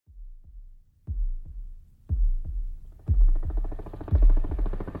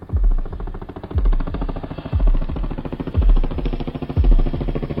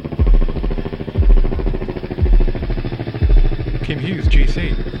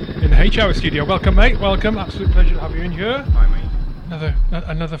in the H-Hour studio. Welcome, mate. Welcome. Absolute pleasure to have you in here. Hi, mate.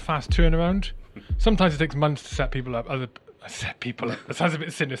 Another fast turnaround. Sometimes it takes months to set people up. Set people up. That sounds a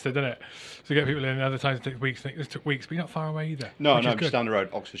bit sinister, doesn't it? So get people in. Other times it takes weeks. I think this took weeks, but you're not far away either. No, just down the road,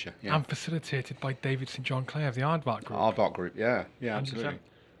 Oxfordshire. Yeah. And facilitated by David St John Clare of the Aardvark Group. Aardvark Group, yeah, absolutely. 100%.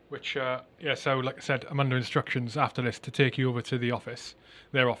 Which, so like I said, I'm under instructions after this to take you over to the office,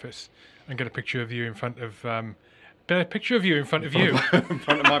 their office, and get a picture of you in front of. A picture of you in front of you. In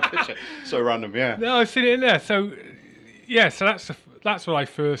front of my picture. So random, yeah. No, I've seen it in there. So, yeah, so that's what I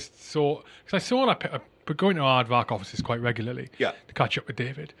first saw. Because I saw I going to Aardvark offices quite regularly to catch up with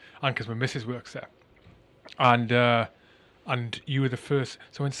David, and because my missus works there. And you were the first.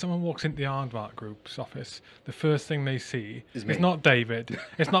 So when someone walks into the Aardvark Group's office, the first thing they see is not David,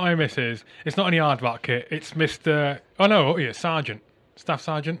 it's not my missus, it's not any Aardvark kit, it's Mr. Sergeant. Staff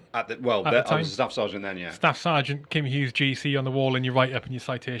Sergeant. I was a Staff Sergeant then, yeah. Staff Sergeant Kim Hughes GC on the wall, and you write up in your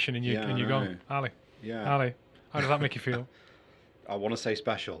citation, and you go, Ali. Yeah. Ali, how does that make you feel? I want to say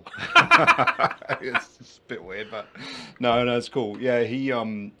special. It's a bit weird, but no, it's cool. Yeah,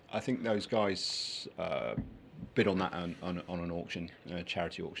 I think those guys bid on that on an auction, a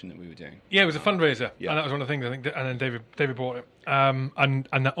charity auction that we were doing. Yeah, it was a fundraiser, and that was one of the things I think. And then David bought it, and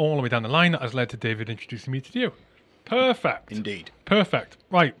that all the way down the line, that has led to David introducing me to you. Perfect. Indeed. Perfect.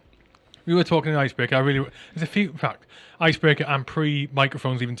 Right. We were talking in Icebreaker. There's a few, in fact, Icebreaker and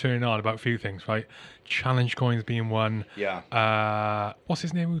pre-microphones even turning on about a few things, right? Challenge coins being one. Yeah. What's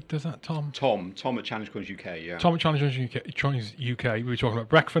his name? Who does that? Tom at Challenge Coins UK, yeah. Tom at Challenge Coins UK. We were talking about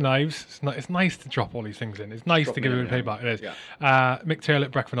Breck for Knives. It's nice to drop all these things in. It's nice to give it a payback. It is. Yeah. Mick Taylor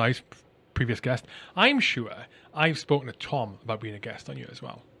at Breck for Knives, previous guest. I'm sure I've spoken to Tom about being a guest on you as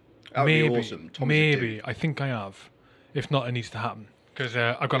well. That would be awesome. Maybe. I think I have. If not, it needs to happen. Because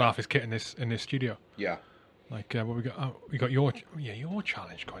I've got half his kit in this studio. Yeah. Like what we got? Oh, we got your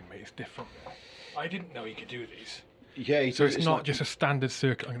challenge coin, mate. It's different. I didn't know you could do these. Yeah. So it's not just a standard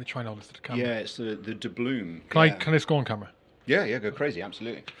circle. I'm going to try and hold this to the camera. Yeah, it's the doubloon. Can this go on camera? Yeah, go crazy,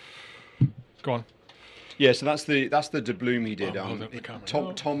 absolutely. Go on. Yeah, so that's the doubloon he did. Tom.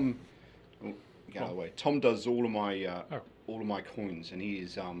 Oh, get out of the way. Tom does all of my coins, and he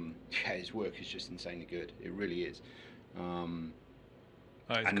is his work is just insanely good. It really is. Cool.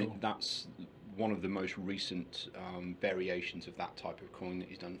 That's one of the most recent variations of that type of coin that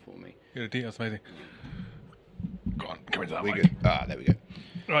he's done for me. Yeah, the details amazing. Go on, come into that. We're good. There we go.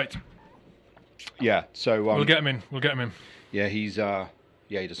 Right. Yeah. So we'll get him in. Yeah, he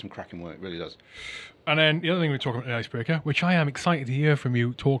does some cracking work. Really does. And then the other thing we're talking about in Icebreaker, which I am excited to hear from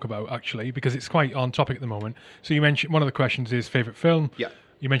you talk about actually, because it's quite on topic at the moment. So you mentioned one of the questions is favourite film. Yeah.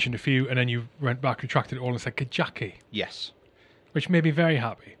 You mentioned a few, and then you went back, retracted it all, and said Kajaki. Yes. Which made me very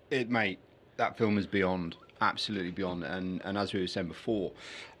happy. Mate, that film is beyond, absolutely beyond. And as we were saying before,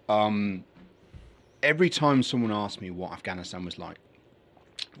 every time someone asks me what Afghanistan was like,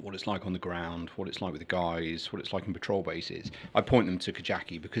 what it's like on the ground, what it's like with the guys, what it's like in patrol bases, I point them to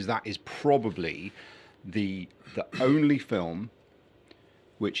Kajaki because that is probably the only film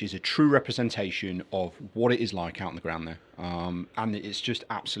which is a true representation of what it is like out on the ground there. And it's just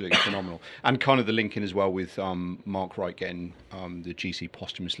absolutely phenomenal. And kind of the link in as well with Mark Wright getting the GC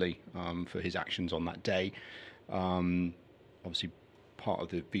posthumously for his actions on that day. Obviously part of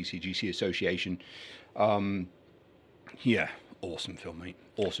the VCGC Association. Yeah, awesome film, mate.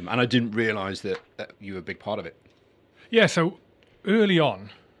 Awesome. And I didn't realise that you were a big part of it. Yeah, so early on,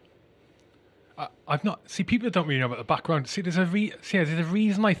 I've not people don't really know about the background. There's a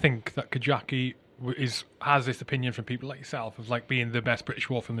reason I think that Kajaki has this opinion from people like yourself of like being the best British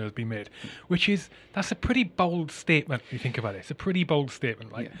war film that has been made, that's a pretty bold statement. If you think about it, it's a pretty bold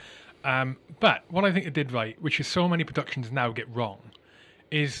statement, right? Yeah. But what I think it did right, which is so many productions now get wrong,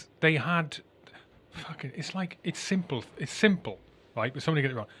 is they had it's simple, right? But somebody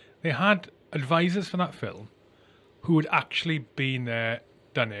get it wrong. They had advisors for that film who had actually been there,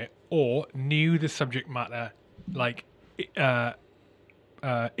 done it, or knew the subject matter like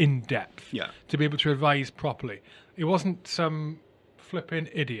in depth to be able to advise properly. It wasn't some flipping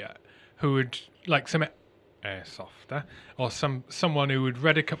idiot who would like some airsoft or someone who had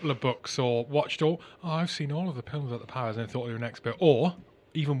read a couple of books or watched I've seen all of the films about the powers and thought they were an expert, or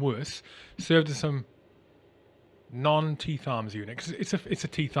even worse, served as some non-teeth arms unit, because it's a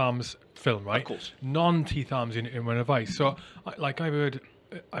teeth arms film, right? Of course. Non-teeth arms unit in one advice. So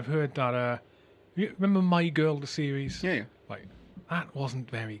I've heard that. You remember My Girl, the series? Yeah. Like that wasn't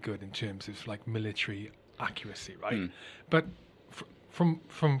very good in terms of like military accuracy, right? But from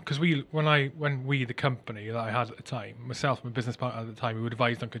because when we the company that I had at the time, myself and my business partner at the time, we were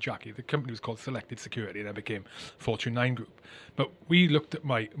advised on Kajaki. The company was called Selected Security, and then became Fortune 9 Group. But we looked at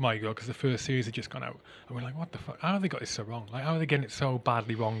my girl because the first series had just gone out, and we're like, what the fuck? How have they got this so wrong? Like, how are they getting it so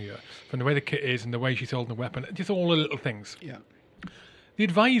badly wrong here? From the way the kit is and the way she's holding the weapon, just all the little things. Yeah. The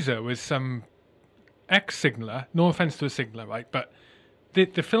advisor was some ex-signaler. No offense to a signaler, right? But the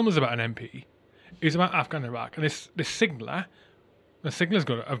film was about an MP. It was about Afghan Iraq, and this signaler. The signaler's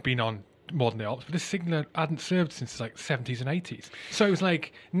got to have been on Modern Day Ops, but this signaler hadn't served since like 70s and 80s. So it was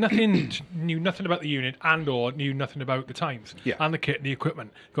like knew nothing about the unit or knew nothing about the times and the kit and the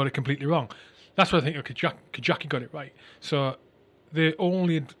equipment. Got it completely wrong. That's what I think Kajaki got it right. So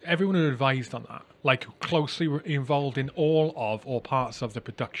everyone who advised on that, like closely involved in all of or parts of the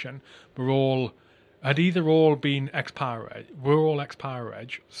production, had either all been ex-Power Edge, were all ex-Power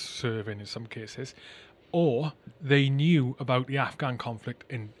Edge, serving in some cases, or they knew about the Afghan conflict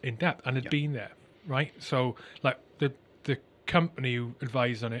in depth and had been there, right? So, like, the company who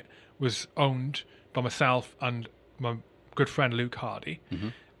advised on it was owned by myself and my good friend Luke Hardy. Mm-hmm.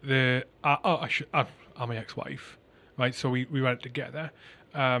 I'm my ex-wife, right? So we went together.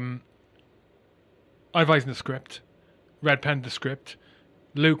 I advised on the script, Red penned the script.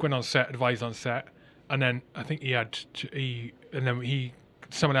 Luke went on set, advised on set, and then I think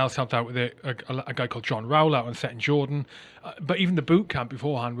someone else helped out with it, a guy called John Rowell out on set in Jordan. But even the boot camp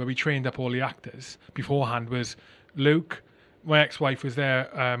beforehand, where we trained up all the actors beforehand, was Luke. My ex-wife was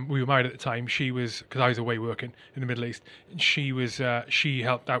there. We were married at the time. She was, because I was away working in the Middle East. And she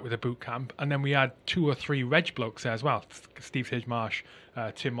helped out with the boot camp. And then we had 2 or 3 reg blokes there as well. Steve Tidmarsh,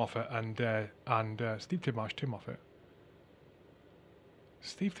 Tim Moffat, and Steve Tidmarsh, Tim Moffat.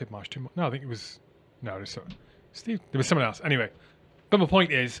 Steve Tidmarsh, Tim. No, I think it was Steve. There was someone else. Anyway. But my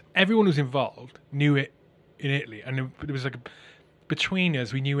point is, everyone who's involved knew it in Italy, and it was like between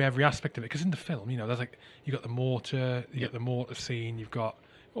us, we knew every aspect of it. Because in the film, there's like you got the mortar, you got the mortar scene, you've got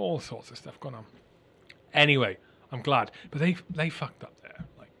all sorts of stuff going on. Anyway, I'm glad, but they fucked up there.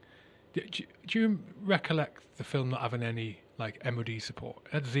 Like, do you recollect the film not having any like MOD support?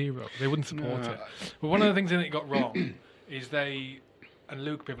 It had 0. They wouldn't support it. But one of the things that it got wrong is and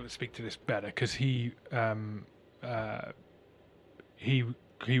Luke will be able to speak to this better because he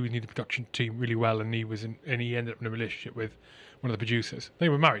knew the production team really well, and he ended up in a relationship with one of the producers. They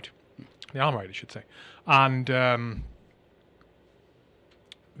were married. They are married, I should say. And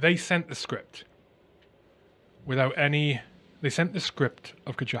they sent the script They sent the script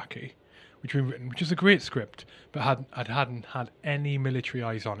of Kajaki, which had been written, which is a great script, but hadn't had any military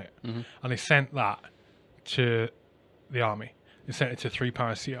eyes on it. Mm-hmm. And they sent that to the army. They sent it to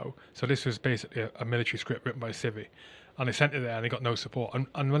 3-Power CO. So this was basically a military script written by a civvy. And they sent it there and they got no support.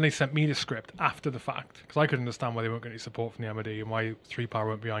 And when they sent me the script after the fact, because I couldn't understand why they weren't getting support from the MOD and why 3-Power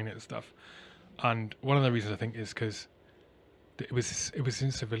weren't behind it and stuff. And one of the reasons I think is because it was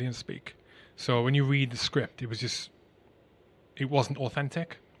in civilian speak. So when you read the script, it wasn't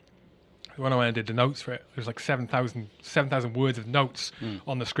authentic. When I went and did the notes for it, there was like 7,000 words of notes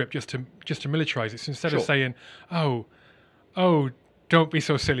on the script just to militarize it. So instead of saying, oh, don't be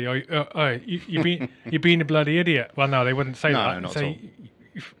so silly. You're being a bloody idiot. Well, no, they wouldn't say that. No, not say,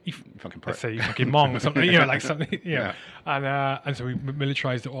 at all. You fucking let's say you fucking mong or something, like something, And so we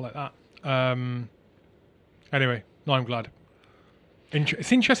militarized it all like that. Anyway, no, I'm glad.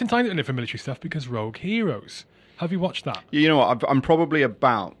 It's interesting time to live for military stuff because Rogue Heroes. Have you watched that? You know what? I'm probably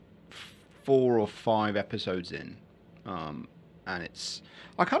about 4 or 5 episodes in, and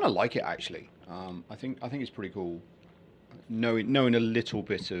I kind of like it actually. I think it's pretty cool. Knowing a little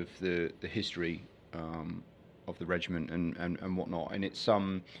bit of the history of the regiment and whatnot, and it's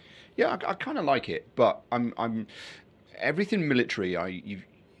I kind of like it, but I'm everything military.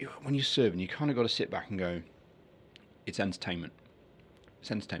 When you're serving, you kind of got to sit back and go, it's entertainment. It's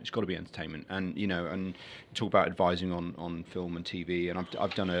entertainment. It's got to be entertainment, and and talk about advising on film and TV, and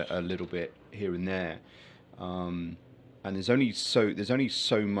I've done a little bit here and there, and there's only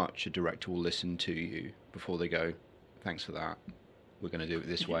so much a director will listen to you before they go, thanks for that, we're going to do it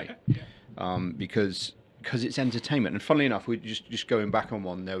this way. Because it's entertainment. And funnily enough, we're just going back on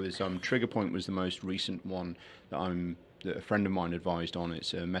one. There was Trigger Point was the most recent one that a friend of mine advised on.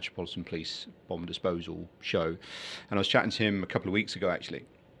 It's a Metropolitan Police bomb disposal show, and I was chatting to him a couple of weeks ago actually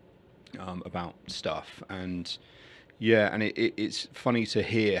about stuff. And it's funny to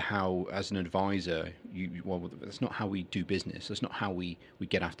hear how, as an advisor, that's not how we do business. That's not how we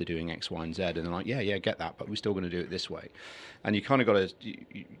get after doing X, Y, and Z. And they're like, yeah, get that, but we're still going to do it this way. And you kind of got to,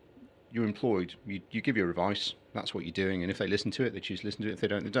 you're employed. You give your advice. That's what you're doing. And if they listen to it, they choose to listen to it. If they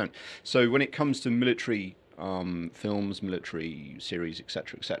don't, they don't. So when it comes to military films, military series,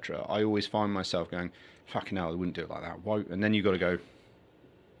 etc., I always find myself going, "Fucking hell, I wouldn't do it like that." Why? And then you got to go,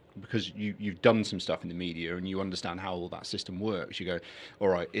 because you've done some stuff in the media and you understand how all that system works. You go, all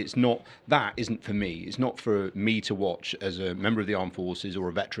right, it's not, that isn't for me. It's not for me to watch as a member of the armed forces or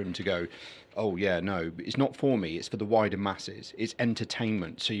a veteran to go, oh yeah, no, it's not for me. It's for the wider masses. It's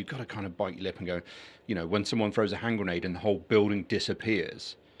entertainment. So you've got to kind of bite your lip and go, when someone throws a hand grenade and the whole building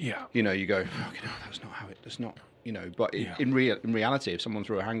disappears, Yeah. you go, fucking hell, that's not how it, that's not, but in reality, if someone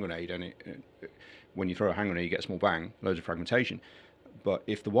threw a hand grenade and when you throw a hand grenade, you get a small bang, loads of fragmentation. But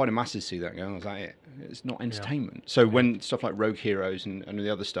if the wider masses see that and go, oh, is that it? It's not entertainment. So when stuff like Rogue Heroes and the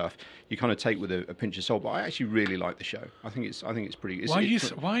other stuff, you kind of take with a pinch of salt. But I actually really like the show. I think it's pretty. Why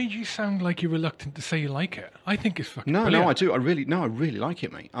do you sound like you're reluctant to say you like it? I think it's fucking no, brilliant. I do. I really like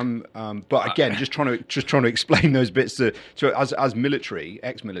it, mate. But again, just trying to explain those bits to as military,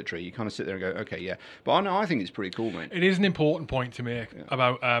 ex-military, you kind of sit there and go, okay, yeah. But I think it's pretty cool, mate. It is an important point to make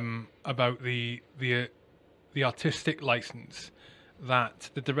about the artistic license that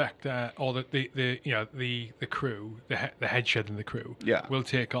the director or the crew, the head shed and the crew will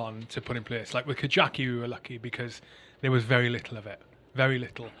take on to put in place. Like with Kajaki, we were lucky because there was very little of it. Very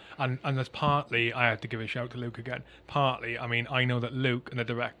little. And there's partly, I had to give a shout to Luke again, partly, I mean, I know that Luke and the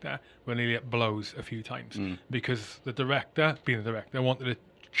director were nearly at blows a few times because the director, being the director, wanted to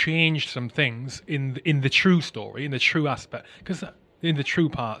change some things in the true story, in the true aspect, because in the true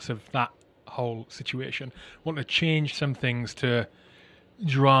parts of that whole situation, wanted to change some things to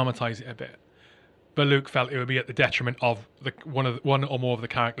dramatize it a bit, but Luke felt it would be at the detriment of one or more of the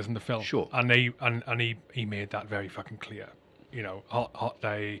characters in the film. Sure. And he made that very fucking clear. Hot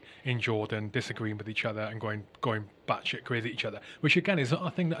day in Jordan, disagreeing with each other and going batshit crazy at each other, which again is not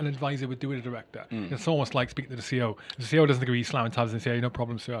a thing that an advisor would do with a director. It's almost like speaking to the CO. The CO doesn't agree, slamming tabs and say, no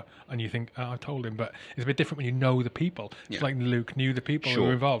problem, sir. And you think, I told him, but it's a bit different when you know the people. It's like Luke knew the people who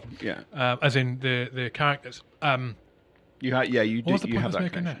were involved. Yeah. As in the characters. You have that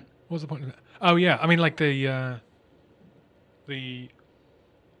connection. There? What was the point of that? Oh yeah, I mean like the You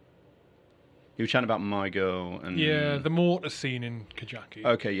were chatting about My Girl and the mortar scene in Kajaki.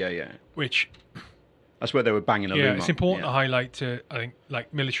 Okay, yeah. Which that's where they were banging a loom it's up. important to highlight to, I think,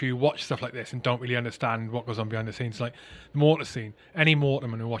 like military who watch stuff like this and don't really understand what goes on behind the scenes. Like the mortar scene, any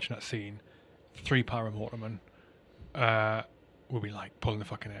mortarman who are watching that scene, 3-para mortarman, will be like pulling the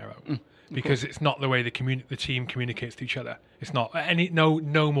fucking hair out. Because it's not the way the team communicates to each other. It's not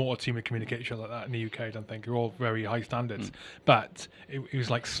no mortar team would communicate to each other like that in the UK. I don't think they're all very high standards. But it was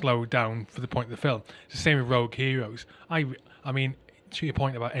like slowed down for the point of the film. It's the same with Rogue Heroes. I mean, to your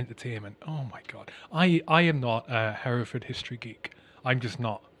point about entertainment. Oh my god, I am not a Hereford history geek. I'm just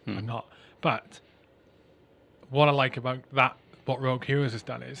not. I'm not. But what I like about that, what Rogue Heroes has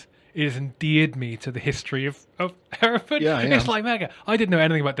done is. It has endeared me to the history of Hereford. Yeah. It's like mega. I didn't know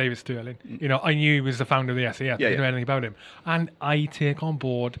anything about David Stirling. I knew he was the founder of the SAS. I didn't know anything about him. And I take on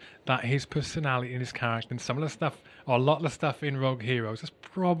board that his personality and his character and some of the stuff, or a lot of the stuff in Rogue Heroes, is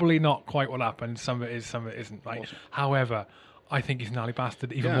probably not quite what happened. Some of it is, some of it isn't. Right? Awesome. However, I think he's an alley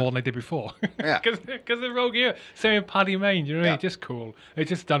bastard even more than I did before. Yeah. Because the Rogue Hero, same with Paddy Mayne, you know what I mean? Just cool. It's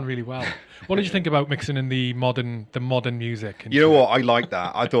just done really well. What did you think about mixing in the modern music? You know what? I like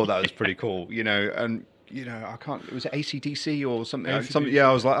that. I thought that was pretty cool. And I can't. It was AC/DC or something. AC/DC. Yeah,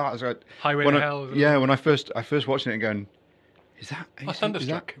 I was like Highway to Hell. When I first watched it and going, is that?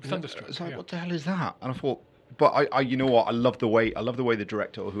 Thunderstruck. It's like, what the hell is that? And I thought, but I you know what? I love the way the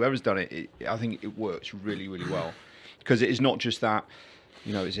director or whoever's done it. I think it works really, really well. Because it is not just that,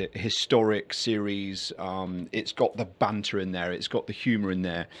 it's a historic series. It's got the banter in there. It's got the humour in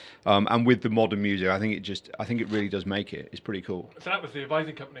there. And with the modern music, I think it really does make it. It's pretty cool. So that was the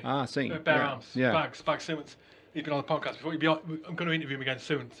advising company. See. Bare Arms. Yeah. Bags Simmons. He's been on the podcast before. I'm going to interview him again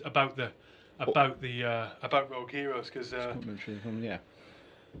soon about Rogue Heroes because.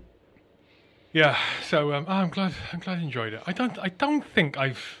 Yeah. So I'm glad you enjoyed it. I don't think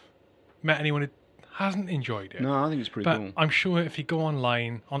I've met anyone who hasn't enjoyed it. No, I think it's pretty cool. I'm sure if you go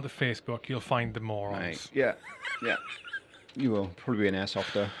online onto Facebook, you'll find the morons. Right. Yeah. You will probably be an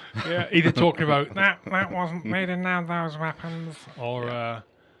airsofter. Yeah, either talking about that wasn't made in now those weapons, or I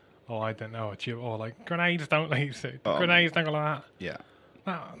don't know, or like grenades don't grenades don't go like that. Yeah.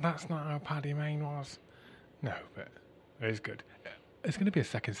 That's not how Paddy Mayne was. No, but it is good. It's going to be a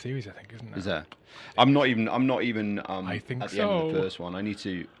second series, I think, isn't it? Is there? I'm not even. I think at the end of the first one. I need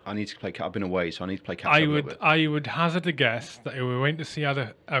to play. I've been away, so I need to play catch up. I would hazard a guess that if we went to see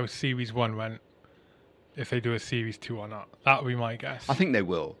how series 1 went, if they do a series 2 or not. That would be my guess. I think they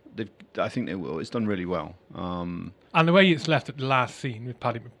will. I think they will. It's done really well. And the way it's left at the last scene with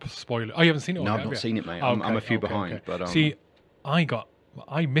Paddy, spoiler. Oh, you haven't seen it? No, I've not seen it, mate. I'm a few behind. But see,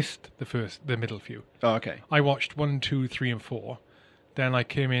 I missed the middle few. Oh, okay. I watched 1, 2, 3, and 4. Then I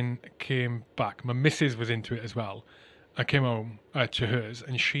came back. My missus was into it as well. I came home to hers,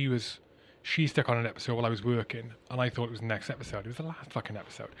 and she stuck on an episode while I was working, and I thought it was the next episode. It was the last fucking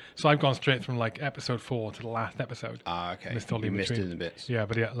episode. So I've gone straight from like episode 4 to the last episode. Ah, okay. Missed all you in missed it between. in the bits. Yeah,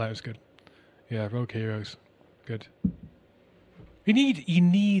 but yeah, that was good. Yeah, Rogue Heroes, good. You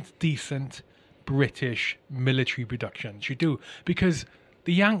need decent British military productions. You do, because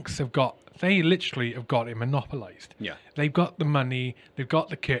the Yanks they literally have got it monopolised. Yeah. They've got the money, they've got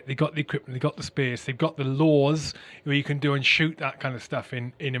the kit, they've got the equipment, they've got the space, they've got the laws where you can do and shoot that kind of stuff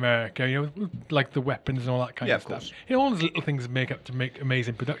in America, like the weapons and all that kind of stuff. Course. All those little things make up to make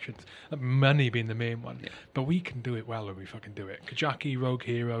amazing productions. Money being the main one. Yeah. But we can do it well when we fucking do it. Kajaki, Rogue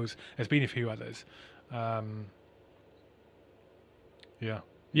Heroes, there's been a few others. Yeah.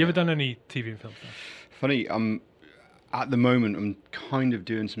 You ever done any TV and film stuff? Funny, at the moment, I'm kind of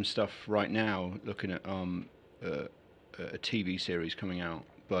doing some stuff right now, looking at a TV series coming out.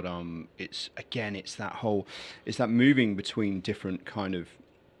 But it's that moving between different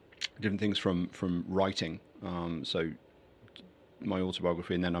things from writing. So my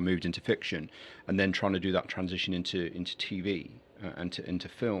autobiography, and then I moved into fiction, and then trying to do that transition into TV and into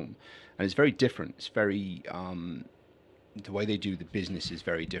film, and it's very different. It's very the way they do the business is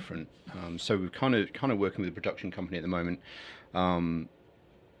very different. So we're kind of working with a production company at the moment. That's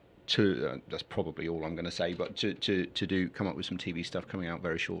probably all I'm going to say, but to come up with some TV stuff coming out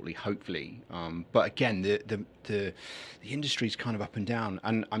very shortly, hopefully. But again, the industry's kind of up and down,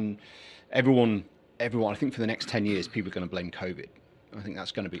 and everyone. I think for the next 10 years, people are going to blame COVID. I think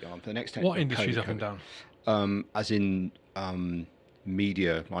that's going to be on for the next 10 years. What industry's up and down? As in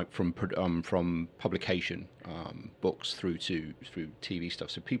media, like from publication, books through TV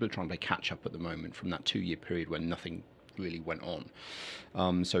stuff. So people are trying to play catch up at the moment from that 2-year period when nothing really went on.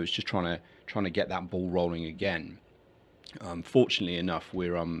 So it's just trying to get that ball rolling again. Fortunately enough,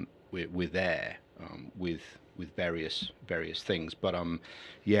 we're there with various things. But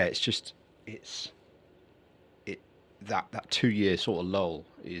that 2-year sort of lull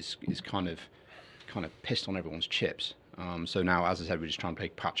is kind of pissed on everyone's chips. So now, as I said, we're just trying to play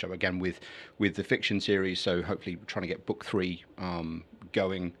patch up again with the fiction series. So hopefully, we're trying to get book 3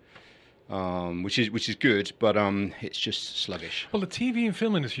 going, which is good, but it's just sluggish. Well, the TV and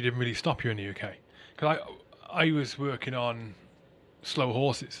film industry didn't really stop you in the UK, because I was working on Slow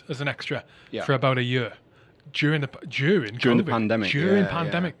Horses as an extra for about a year during the pandemic. During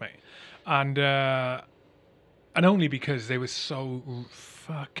pandemic, mate, and only because they were so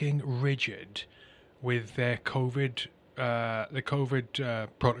fucking rigid with their COVID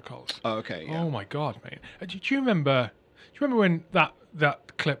protocols. Oh, okay. Yeah. Oh my god, mate! Do you remember when that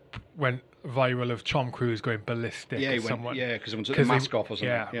clip went viral of Tom Cruise going ballistic? Yeah, because someone took the mask off or something.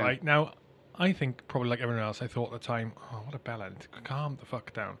 Yeah, right. Now, I think probably like everyone else, I thought at the time, oh, what a bellend! Calm the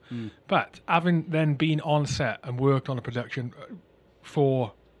fuck down. But having then been on set and worked on a production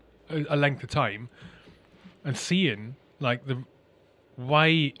for a length of time, and seeing like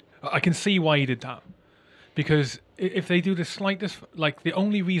why I can see why he did that. Because if they do the slightest, like the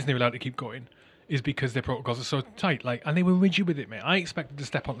only reason they're allowed to keep going is because their protocols are so tight, like, and they were rigid with it, mate. I expected to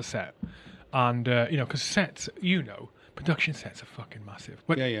step on the set, and because sets, production sets are fucking massive.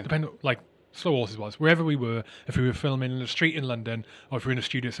 But depending, like Slow Horses was, wherever we were, if we were filming in a street in London or if we were in a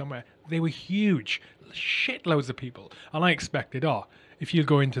studio somewhere, they were huge, shitloads of people, and I expected, if you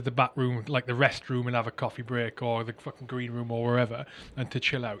go into the back room, like the rest room, and have a coffee break, or the fucking green room, or wherever, and to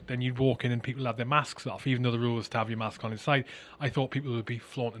chill out, then you'd walk in and people had their masks off, even though the rule was to have your mask on inside. I thought people would be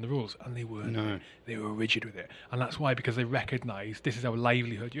flaunting the rules, and they weren't. No. They were rigid with it, and that's why, because they recognised this is our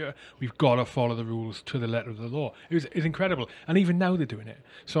livelihood. We've got to follow the rules to the letter of the law. It's incredible, and even now they're doing it.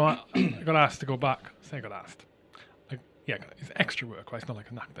 So I got asked to go back. It's extra work, right? It's not like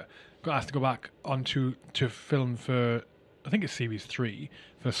an actor. Got asked to go back to film for, I think it's series 3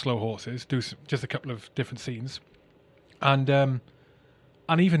 for Slow Horses, do just a couple of different scenes, and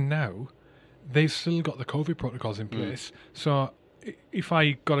even now they've still got the COVID protocols in place. So if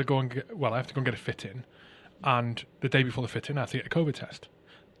I got to go and I have to go and get a fit in, and the day before the fit in I have to get a COVID test.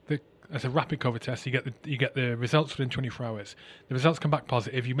 It's a rapid COVID test. You get the results within 24 hours. The results come back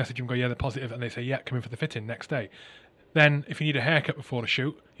positive. You message them, go, yeah, they're positive, and they say, yeah, come in for the fit in next day. Then, if you need a haircut before the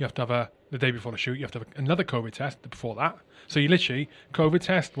shoot, you have to have the day before the shoot, you have to have another COVID test before that. So you literally, COVID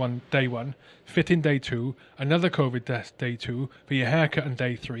test day 1, fit in day 2, another COVID test day 2 for your haircut on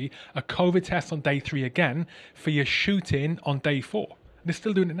day 3, a COVID test on day 3 again for your shooting on day 4. they're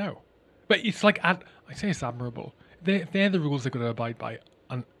still doing it now. But it's like, I say it's admirable. They're the rules they've got to abide by,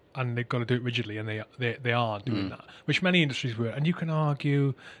 and they've got to do it rigidly, and they are doing that, which many industries were. And you can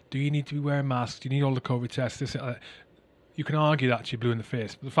argue, do you need to be wearing masks? Do you need all the COVID tests? This, you can argue that to you blue in the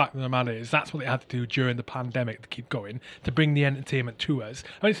face. But the fact of the matter is, that's what they had to do during the pandemic to keep going, to bring the entertainment to us.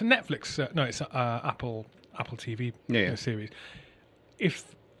 I mean, it's a Netflix, no, it's a Apple TV series.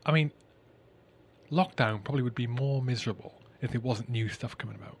 Lockdown probably would be more miserable if there wasn't new stuff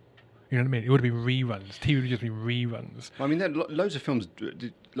coming about. You know what I mean? It would have been reruns. TV would have just been reruns. I mean, loads of films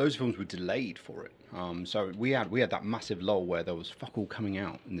were delayed for it. So we had that massive lull where there was fuck all coming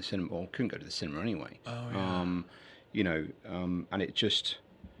out in the cinema. Well, couldn't go to the cinema anyway. Oh yeah. And it just,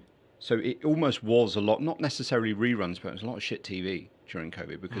 so it almost was a lot, not necessarily reruns, but it was a lot of shit TV during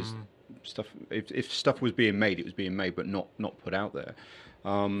COVID because if stuff was being made, it was being made, but not put out there.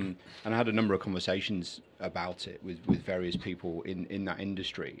 And I had a number of conversations about it with various people in that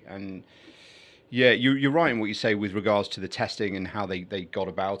industry. And yeah, you're right in what you say with regards to the testing and how they got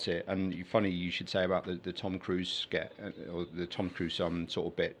about it. And funny you should say about the Tom Cruise skit, or the Tom Cruise sort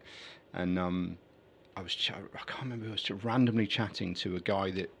of bit. And I can't remember, I was randomly chatting to a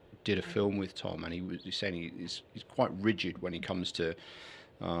guy that did a film with Tom, and he was saying he's quite rigid when it comes to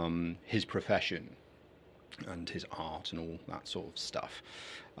his profession and his art and all that sort of stuff.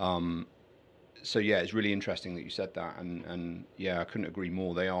 So yeah, it's really interesting that you said that, and yeah, I couldn't agree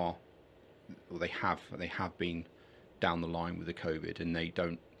more. They have been down the line with the COVID, and they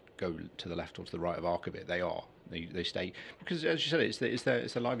don't go to the left or to the right of arc of it. They stay, because as you said, it's their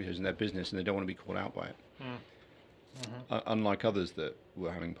livelihoods and their business, and they don't want to be caught out by it. Unlike others that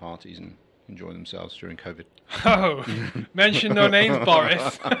were having parties and enjoying themselves during COVID. Oh, mention no names,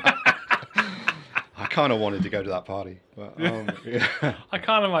 Boris. I kind of wanted to go to that party, but yeah. I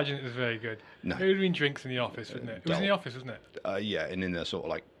can't imagine it was very good. No. It would have been drinks in the office, wouldn't it? It was in the office, wasn't it? Yeah, and in the sort of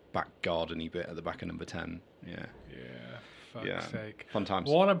like back gardeny bit at the back of number 10. Yeah. Yeah, fuck's sake. Fun times.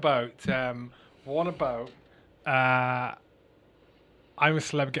 What about I'm a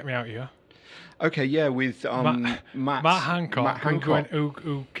Celeb, Get Me Out Here? Okay, yeah, with Matt Hancock.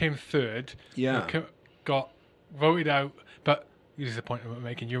 Who came third. Yeah. Who got voted out, but this is the point I'm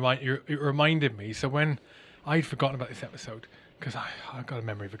making. It reminded me. So when I'd forgotten about this episode, because I've got a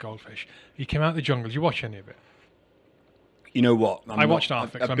memory of a goldfish. He came out of the jungle. Did you watch any of it? You know what? I watched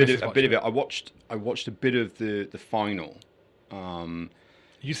half a bit of it. I watched a bit of the final.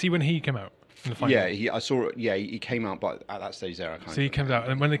 You see when he came out in the final? Yeah, I saw it. Yeah, he came out, but at that stage there, I can't. So he comes out,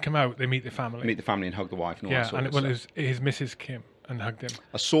 and when they come out, they meet the family. Meet the family and hug the wife and all that sort of stuff. stuff. Yeah, and it was his Mrs. Kim and hugged him.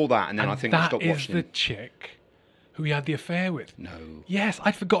 I saw that, and then I think I stopped watching. That is the chick who he had the affair with. No. Yes,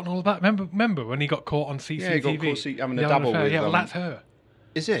 I'd forgotten all about. Remember when he got caught on CCTV? Yeah, he got caught having a double with. Yeah, well, that's her.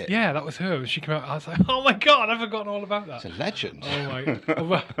 Is it? Yeah, that was her. She came out. I was like, oh my god, I've forgotten all about that. It's a legend. Oh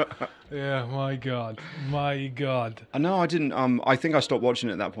my. Yeah, my god. No, I didn't. I think I stopped watching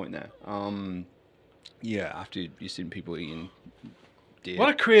it at that point there. Yeah, after you've seen people eating deer. What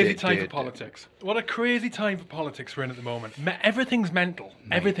a crazy time for politics. What a crazy time for politics we're in at the moment. Everything's mental.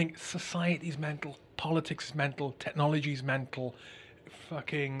 Mate. Everything. Society's mental. Politics is mental. Technology's mental.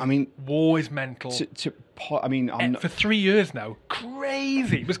 War is mental. For 3 years now,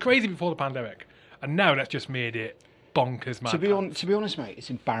 crazy. It was crazy before the pandemic, and now that's just made it bonkers, man. To be honest, mate, it's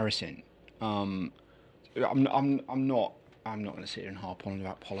embarrassing. I'm not going to sit here and harp on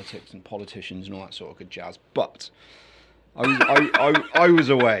about politics and politicians and all that sort of good jazz. But I was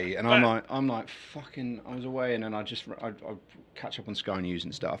away, and I'm like fucking. I was away, and then I catch up on Sky News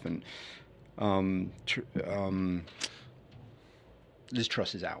and stuff, and Liz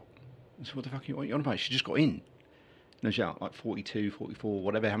Truss is out. So what the fuck are you on about? She just got in. No, she's out, like 42, 44,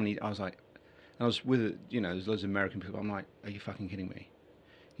 whatever, how many. I was like, and I was with, there's loads of American people. I'm like, are you fucking kidding me?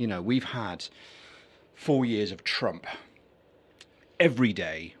 We've had 4 years of Trump every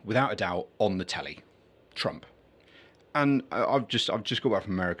day, without a doubt, on the telly. Trump. And I've just got back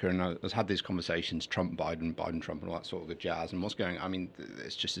from America, and I've had these conversations, Trump, Biden, Trump, and all that sort of good jazz. And what's going on? I mean,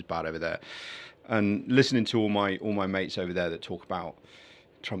 it's just as bad over there. And listening to all my mates over there that talk about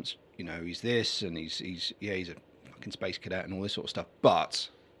Trump's, he's this, and he's a fucking space cadet and all this sort of stuff. But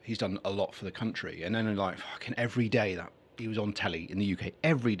he's done a lot for the country. And then like fucking every day that he was on telly in the UK,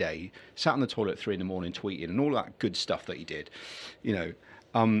 every day, sat on the toilet at 3 a.m. tweeting and all that good stuff that he did,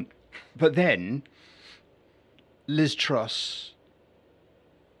 But then Liz Truss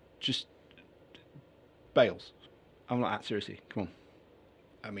just bails. I'm like, seriously, come on.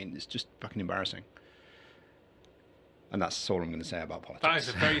 I mean, it's just fucking embarrassing. And that's all I'm going to say about politics. That is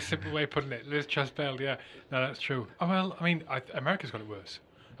a very simple way of putting it. Liz Truss bailed, yeah. No, that's true. Oh, well, I mean, America's got it worse.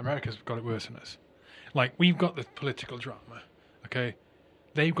 America's got it worse than us. Like, we've got the political drama, okay?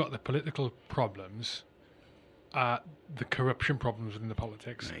 they've got the political problems, the corruption problems within the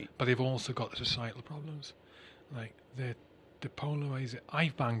politics, Right. but they've also got the societal problems, like the polarization.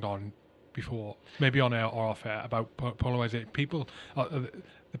 I've banged on before, maybe on air or off air, about polarization. People,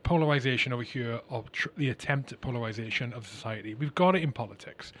 the polarization over here, of the attempt at polarization of society. We've got it in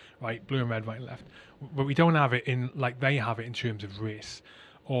politics, right? Blue and red, right and left, but we don't have it in like they have it in terms of race,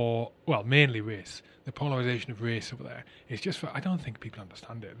 or well, mainly race. The polarization of race over there is just. I don't think people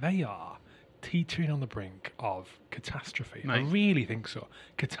understand it. They are teetering on the brink of catastrophe. I Mate. really think so.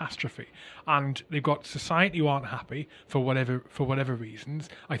 Catastrophe. And they've got society who aren't happy for whatever reasons.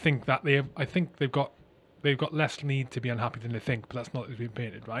 I think they've got less need to be unhappy than they think, but that's not what's been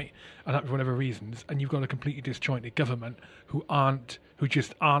painted, right? And that for whatever reasons. And you've got a completely disjointed government who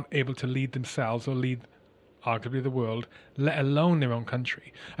just aren't able to lead themselves or lead arguably the world, let alone their own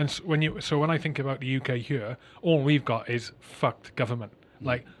country. And so when I think about the UK here, all we've got is fucked government.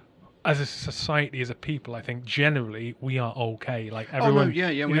 Like, as a society, as a people, I think generally we are okay. Like everyone,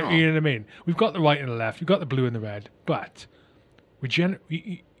 yeah, you we know, are. you know what I mean? We've got the right and the left, we've got the blue and the red, but we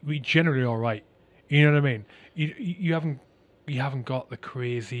generally all right. You know what I mean? You haven't got the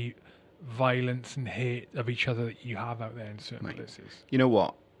crazy violence and hate of each other that you have out there in certain places. You know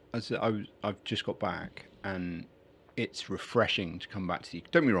what? I've just got back, and it's refreshing to come back to you.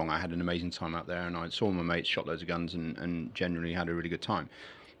 Don't get me wrong, I had an amazing time out there, and I saw my mates shot loads of guns, and generally had a really good time.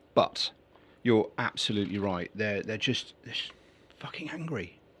 But you're absolutely right. They're just fucking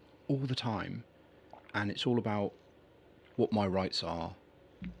angry all the time, and it's all about what my rights are,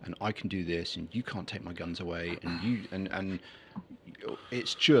 and I can do this, and you can't take my guns away, and you and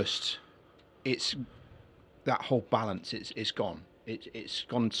it's that whole balance. It's gone. It's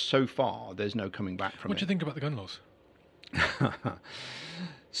gone so far. There's no coming back from What do it. you think about the gun laws?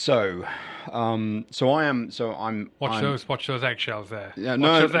 So, I'm. Watch those eggshells there. Yeah,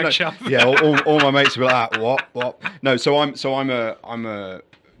 watch those no. eggshells. Yeah, all my mates will be like, what? No, I'm a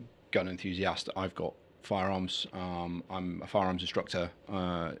gun enthusiast. I've got firearms. I'm a firearms instructor,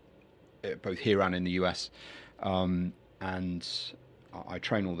 both here and in the US, and I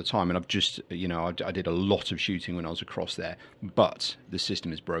train all the time. And I've just, I did a lot of shooting when I was across there, but the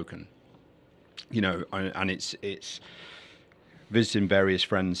system is broken. And it's visiting various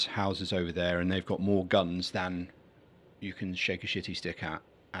friends' houses over there, and they've got more guns than you can shake a shitty stick at.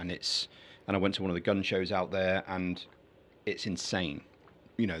 And I went to one of the gun shows out there, and it's insane.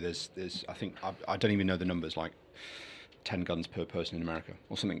 There's I think I don't even know the numbers, like 10 guns per person in America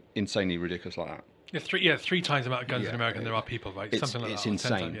or something insanely ridiculous like that. Three times the amount of guns in America than there are people, right? Something like It's that.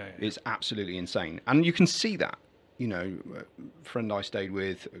 insane. Yeah. It's absolutely insane, and you can see that. A friend I stayed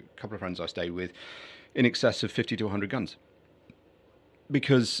with, a couple of friends I stayed with, in excess of 50 to 100 guns.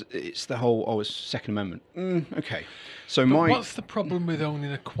 Because it's the whole, it's Second Amendment. Okay, so what's the problem with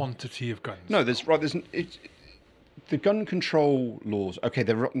owning a quantity of guns? No, there's the gun control laws. Okay,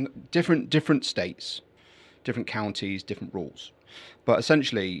 they're different states, different counties, different rules, but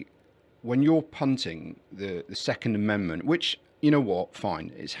essentially, when you're punting the Second Amendment, which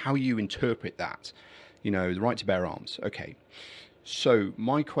fine, it's how you interpret that. The right to bear arms. Okay, so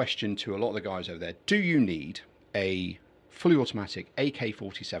my question to a lot of the guys over there: do you need a fully automatic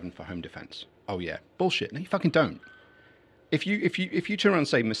AK-47 for home defense? Oh yeah, bullshit. No, you fucking don't. If you turn around and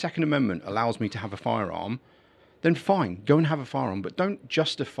say my Second Amendment allows me to have a firearm, then fine, go and have a firearm, but don't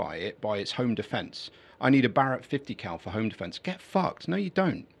justify it by its home defense. I need a Barrett 50 cal for home defense. Get fucked. No, you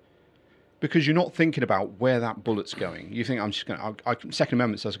don't. Because you're not thinking about where that bullet's going. You think Second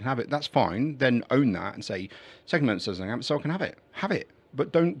Amendment says I can have it. That's fine. Then own that and say Second Amendment says I can have it, so I can have it. Have it.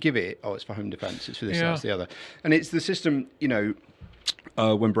 But don't give it, it's for home defense, it's for this, that's the other. And it's the system, when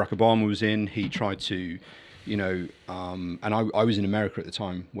Barack Obama was in, he tried to, and I was in America at the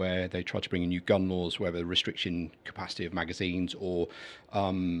time, where they tried to bring in new gun laws, whether restriction capacity of magazines or,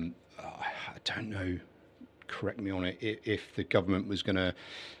 I don't know, correct me on it, if the government was going to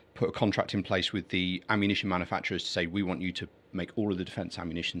put a contract in place with the ammunition manufacturers to say, we want you to make all of the defense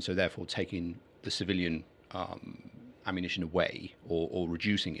ammunition, so therefore taking the civilian ammunition away or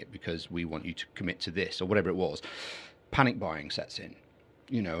reducing it because we want you to commit to this or whatever it was. Panic buying sets in,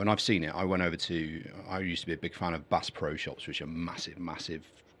 and I've seen it. I used to be a big fan of Bass Pro Shops, which are massive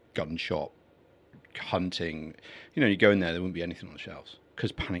gun shop, hunting. You go in there wouldn't be anything on the shelves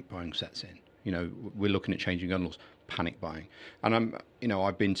because panic buying sets in. We're looking at changing gun laws, panic buying. And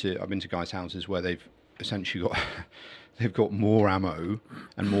I've been to guys' houses where they've essentially got more ammo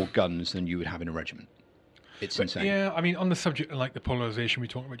and more guns than you would have in a regiment. It's insane. Yeah, I mean, on the subject of like the polarization we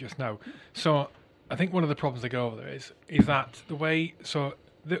talked about just now, so I think one of the problems they go over there is that the way, so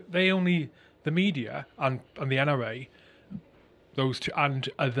the media and the NRA those two, and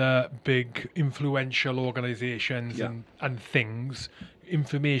other big influential organisations Yeah. and things,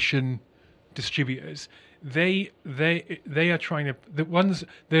 information distributors, they are trying to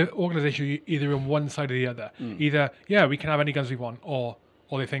the organisation either on one side or the other. Either yeah, we can have any guns we want, or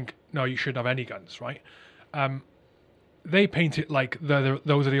they think no, you shouldn't have any guns, right? They paint it like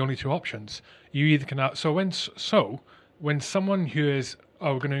those are the only two options. You either can have, when someone hears,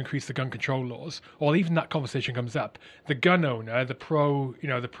 oh, we're going to increase the gun control laws, or even that conversation comes up, the gun owner, the pro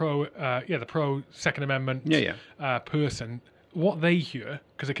Second Amendment person, what they hear,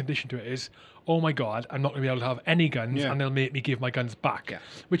 because they're conditioned to it, is, oh my God, I'm not going to be able to have any guns, and they'll make me give my guns back,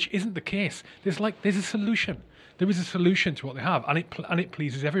 which isn't the case. There's a solution. There is a solution to what they have, and it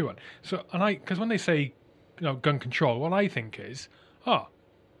pleases everyone. So, because when they say, gun control, what I think is,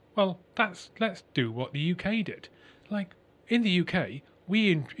 well, let's do what the UK did. Like, in the UK,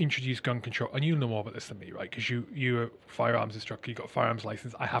 we introduced gun control, and you know more about this than me, right? Because you're a firearms instructor, you got a firearms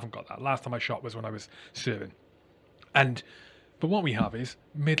license. I haven't got that. Last time I shot was when I was serving. But what we have is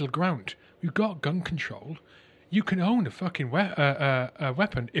middle ground. We've got gun control. You can own a fucking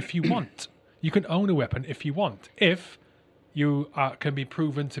weapon if you want. You can own a weapon if you want. If you can be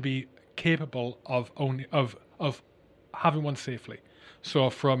proven to be capable of having one safely. So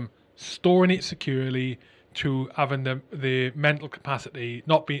from storing it securely to having the mental capacity,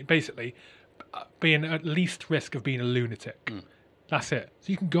 not being basically being at least risk of being a lunatic. That's it.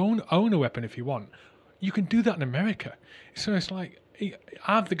 So you can go and own a weapon if you want. You can do that in America. So it's like,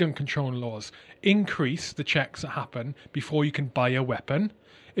 have the gun control laws, increase the checks that happen before you can buy a weapon.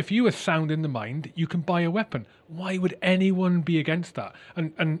 If you are sound in the mind, you can buy a weapon. Why would anyone be against that?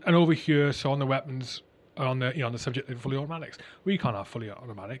 And over here, so on the weapons, on the subject of fully automatics, we can't have fully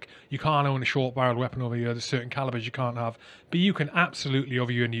automatic. You can't own a short-barreled weapon over here. There's certain calibers you can't have. But you can absolutely,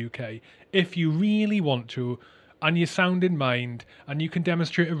 over here in the UK, if you really want to, and you're sound in mind, and you can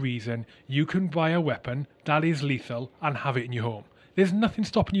demonstrate a reason, you can buy a weapon that is lethal and have it in your home. There's nothing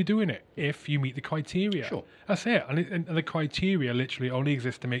stopping you doing it if you meet the criteria. Sure. That's it. And the criteria literally only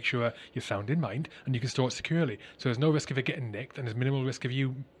exist to make sure you're sound in mind and you can store it securely. So there's no risk of it getting nicked, and there's minimal risk of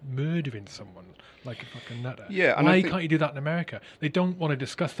you murdering someone like a fucking nutter. Yeah, and why can't you do that in America? They don't want to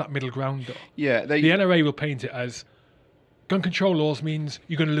discuss that middle ground, though. Yeah, The NRA will paint it as gun control laws means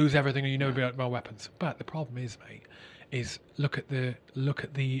you're going to lose everything and you never be able to buy weapons. But the problem is, mate, is look at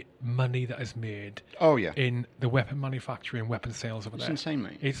the money that is made. Oh yeah. In the weapon manufacturing, weapon sales over It's there. insane,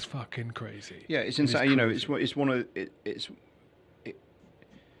 mate. It's fucking crazy. Yeah, it's insane. It's one of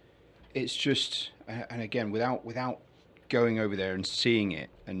it's just, and again, without going over there and seeing it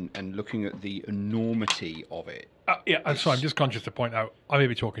and looking at the enormity of it. I'm sorry. I'm just conscious to point out I may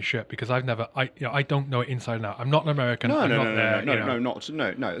be talking shit because I don't know it inside and out. I'm not an American. No,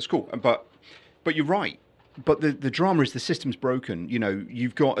 There, that's cool. But you're right. But the drama is the system's broken.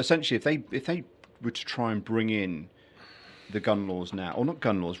 You've got essentially if they were to try and bring in the gun laws now, or not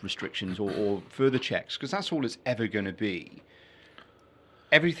gun laws, restrictions or further checks, because that's all it's ever going to be.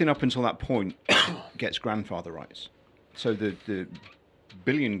 Everything up until that point gets grandfather rights. So the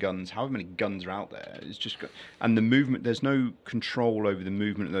billion guns, however many guns are out there, is just and the movement. There's no control over the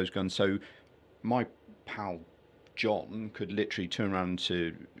movement of those guns. So my pal John could literally turn around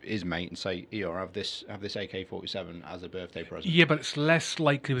to his mate and say, "Here, have this AK-47 as a birthday present." Yeah, but it's less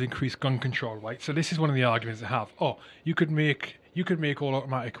likely with increased gun control, right? So this is one of the arguments they have. Oh, you could make all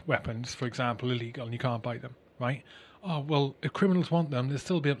automatic weapons, for example, illegal, and you can't buy them, right? Oh, well, if criminals want them, they'll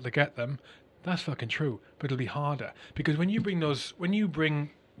still be able to get them. That's fucking true, but it'll be harder because when you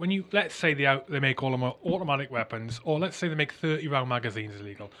let's say they make all automatic weapons, or let's say they make 30-round magazines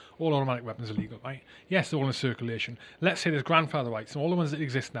illegal, all automatic weapons illegal, right? Yes, they're all in circulation. Let's say there's grandfather rights, and all the ones that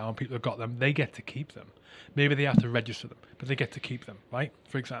exist now and people have got them, they get to keep them. Maybe they have to register them, but they get to keep them, right?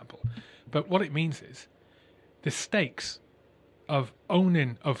 For example. But what it means is the stakes of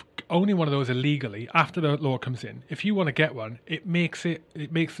owning one of those illegally after the law comes in. If you want to get one, it makes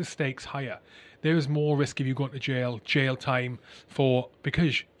the stakes higher. There is more risk of you going to jail time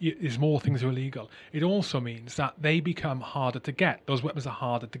because there's more things are illegal. It also means that they become harder to get. Those weapons are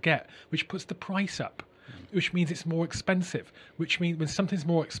harder to get, which puts the price up, which means it's more expensive. Which means when something's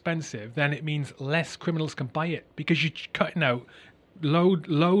more expensive, then it means less criminals can buy it because you're cutting out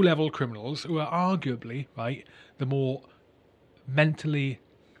low-level criminals who are arguably, right, the more mentally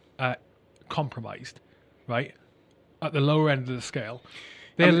compromised, right, at the lower end of the scale.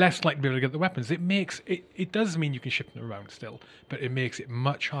 They're less likely to be able to get the weapons. It does mean you can ship them around still, but it makes it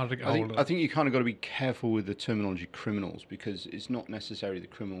much harder to get hold of. I think you kind of got to be careful with the terminology criminals, because it's not necessarily the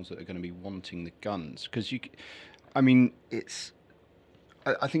criminals that are going to be wanting the guns. Because I think it's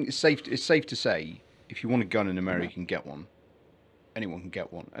safe to say if you want a gun in America, you can get one. anyone can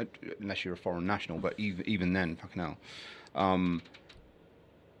get one, unless you're a foreign national. But even then, fucking hell,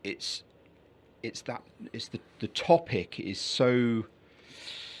 it's the topic is so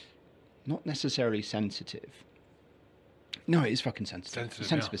not necessarily sensitive. No, it is fucking sensitive.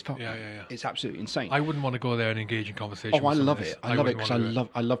 Sensitive as fuck. Yeah. It's absolutely insane. I wouldn't want to go there and engage in conversation. Oh, I love it. I love it because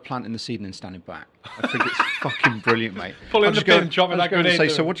I love planting the seed and then standing back. I think it's fucking brilliant, mate. Pulling the pin, dropping that grenade. Say,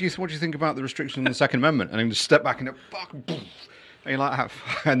 so what do you think about the restriction in the Second Amendment? And then just step back and fucking boom. And you're like,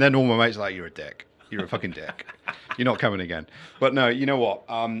 and then all my mates are like, you're a dick. You're a fucking dick. You're not coming again. But no, you know what?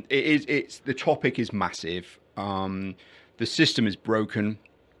 It's the topic is massive. The system is broken.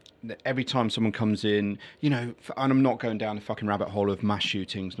 Every time someone comes in, and I'm not going down the fucking rabbit hole of mass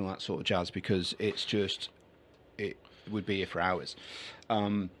shootings and all that sort of jazz because it's just, it would be here for hours.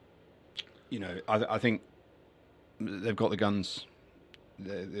 I think they've got the guns.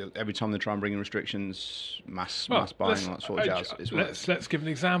 Every time they try and bring in restrictions, mass buying, all that sort of jazz. Let's give an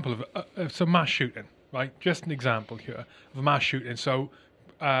example of some mass shooting, right? Just an example here of a mass shooting. So,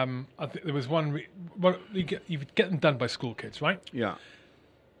 I think there was one. You get them done by school kids, right? Yeah.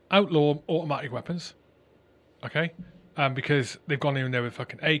 Outlaw automatic weapons, okay? Because they've gone in there with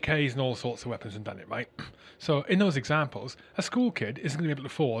fucking AKs and all sorts of weapons and done it, right? So in those examples, a school kid isn't going to be able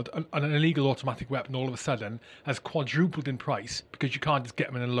to afford an illegal automatic weapon all of a sudden has quadrupled in price because you can't just get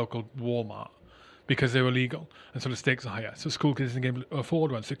them in a local Walmart because they're illegal and so the stakes are higher. So school kids isn't able to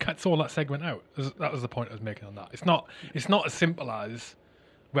afford one. So it cuts all that segment out. That was the point I was making on that. It's not as simple as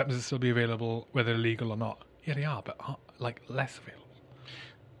weapons will still be available whether they're legal or not. Yeah, they are, but less available.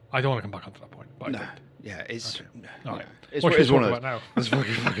 I don't want to come back onto that point. But yeah, it's... Okay. All right. It's what should we one talk of about now? It's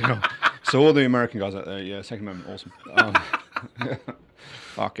fucking hell. So all the American guys out there, yeah, Second Amendment, awesome.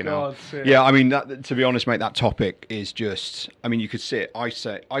 Fucking hell. Yeah, I mean, to be honest, mate, that topic is just... I mean, you could sit... I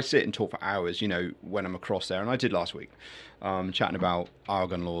sit and talk for hours, when I'm across there, and I did last week, chatting about our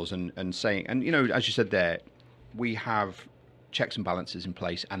gun laws and saying... And, as you said there, we have checks and balances in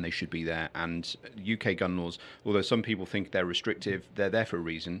place, and they should be there. And UK gun laws, although some people think they're restrictive, they're there for a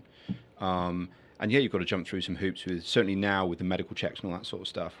reason. And yeah, you've got to jump through some hoops certainly now with the medical checks and all that sort of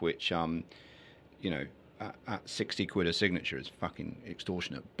stuff, which, at 60 quid a signature is fucking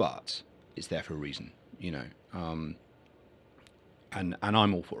extortionate, but it's there for a reason, And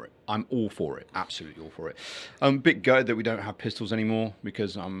I'm all for it. I'm all for it. Absolutely all for it. I'm a bit gutted that we don't have pistols anymore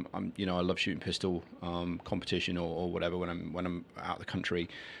because I love shooting pistol competition or whatever when I'm out of the country,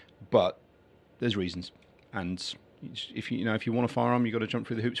 but there's reasons. And if you want a firearm, you got to jump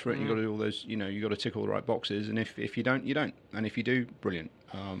through the hoops for it. You got to do all those. You got to tick all the right boxes. And if you don't, you don't. And if you do, brilliant.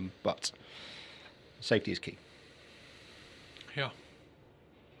 But safety is key. Yeah.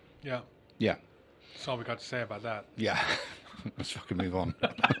 That's all we got to say about that. Yeah. Let's fucking move on.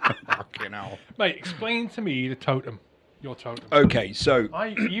 Fucking hell. Mate, explain to me the totem. Your totem. Okay, so...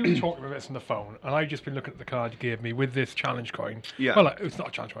 You were talking about this on the phone, and I've just been looking at the card you gave me with this challenge coin. Yeah. Well, it's not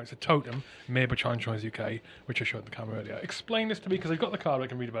a challenge coin, it's a totem made by Challenge Coins UK, which I showed on the camera earlier. Explain this to me, because I've got the card I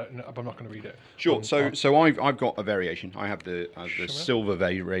can read about it, but I'm not going to read it. Sure, so I've got a variation. I have the silver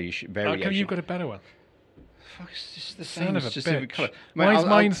variation. How come you've got a better one? It's just the same. It's just different colour. Why is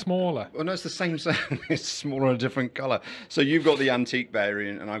mine smaller? Well, no, it's the same. It's smaller and a different colour. So you've got the antique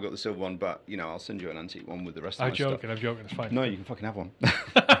variant, and I've got the silver one. But I'll send you an antique one with the rest of my stuff. I'm joking. It's fine. No, you can fucking have one.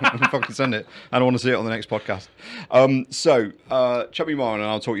 I can fucking send it. I don't want to see it on the next podcast. Chuck me mine, and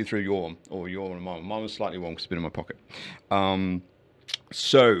I'll talk you through your one or your one and mine. Mine was slightly wrong because it's been in my pocket.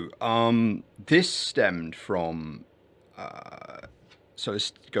 This stemmed from. So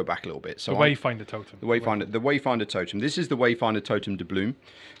let's go back a little bit. So the Wayfinder totem. The Wayfinder totem. This is the Wayfinder totem de Bloom.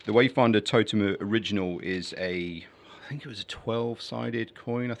 The Wayfinder totem original is I think it was a 12-sided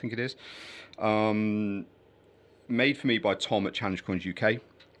coin. I think it is. Made for me by Tom at Challenge Coins UK.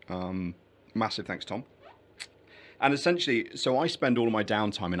 Massive thanks, Tom. And essentially, so I spend all of my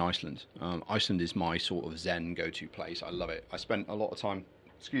downtime in Iceland. Iceland is my sort of zen go-to place. I love it. I spent a lot of time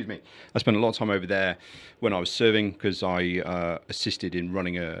over there when I was serving because I assisted in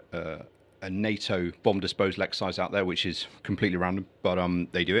running a NATO bomb disposal exercise out there, which is completely random, but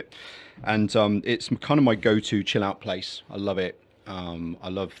they do it. And it's kind of my go-to chill-out place. I love it. I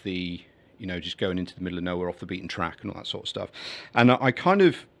love the, just going into the middle of nowhere off the beaten track and all that sort of stuff. And I kind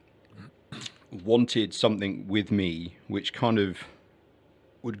of wanted something with me which kind of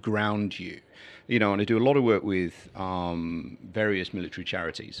would ground you. And I do a lot of work with various military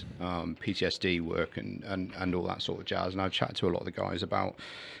charities, PTSD work and all that sort of jazz. And I've chatted to a lot of the guys about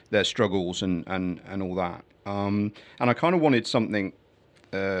their struggles and all that. And I kind of wanted something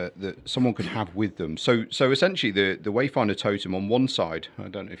that someone could have with them. So essentially the Wayfinder totem on one side, I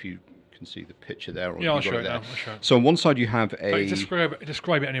don't know if you can can see the picture there. Or Yeah, I'll you've got show it there. now. I'll show it. So on one side you have a... Like,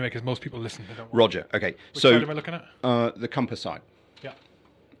 describe it anyway, because most people listen. They don't. Roger, okay. Which So side am I looking at? the compass side. Yeah.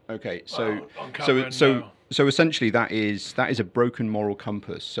 Okay, so on camera, so no. so essentially that is a broken moral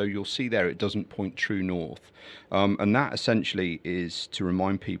compass. So you'll see there it doesn't point true north, and that essentially is to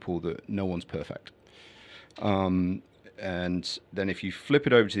remind people that no one's perfect. And then if you flip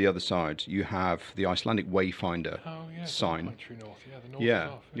it over to the other side, you have the Icelandic Wayfinder Oh yeah. sign. Point true north. Yeah, the north is Yeah,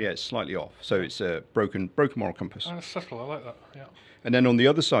 off. yeah, it's slightly off. So it's a broken moral compass. Oh, that's subtle. I like that. Yeah. And then on the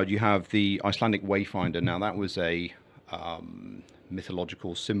other side, you have the Icelandic Wayfinder. Now, that was a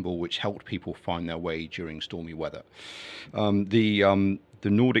mythological symbol which helped people find their way during stormy weather. The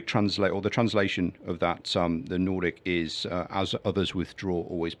Nordic translate, or the translation of that, the Nordic is as others withdraw,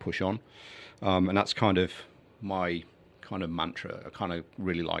 always push on, and that's kind of my kind of mantra. I kind of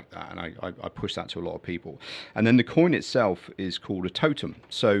really like that, and I push that to a lot of people. And then the coin itself is called a totem.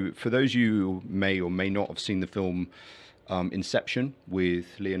 So for those of you who may or may not have seen the film Inception with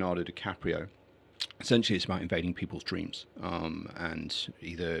Leonardo DiCaprio, essentially it's about invading people's dreams, and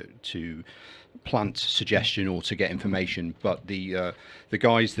either to plant suggestion or to get information. But the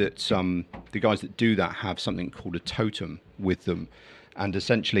guys that do that have something called a totem with them, and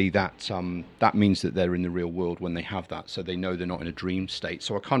essentially that means that they're in the real world when they have that, so they know they're not in a dream state.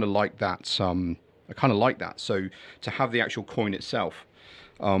 So I kind of like that. So to have the actual coin itself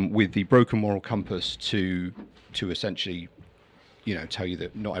with the broken moral compass to essentially, tell you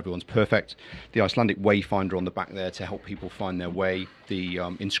that not everyone's perfect. The Icelandic Wayfinder on the back there to help people find their way. The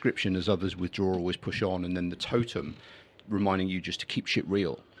inscription, as others withdraw, always push on. And then the totem reminding you just to keep shit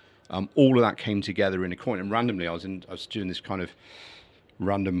real. All of that came together in a coin. And randomly, I was doing this kind of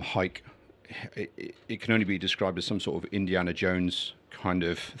random hike. It can only be described as some sort of Indiana Jones kind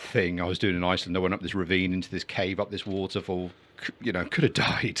of thing. I was doing in Iceland. I went up this ravine, into this cave, up this waterfall. Could have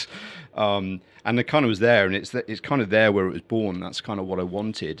died, and it kind of was there, and it's kind of there where it was born. That's kind of what I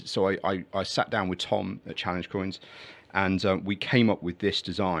wanted. So I sat down with Tom at Challenge Coins, and we came up with this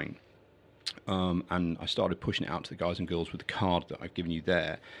design, and I started pushing it out to the guys and girls with the card that I've given you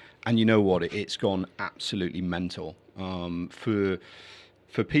there. And you know what? It's gone absolutely mental. For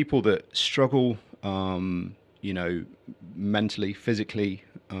people that struggle, mentally, physically,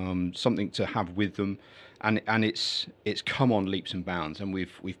 something to have with them. And it's come on leaps and bounds, and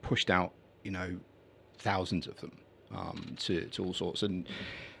we've pushed out thousands of them to all sorts, and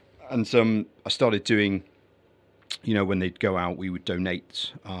I started doing, when they'd go out, we would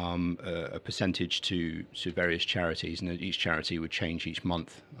donate a percentage to various charities, and each charity would change each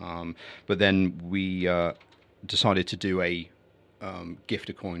month. But then we decided to do a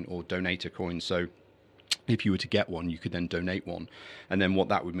gift a coin or donate a coin. So if you were to get one, you could then donate one. And then what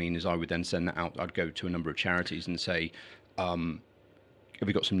that would mean is I would then send that out. I'd go to a number of charities and say, have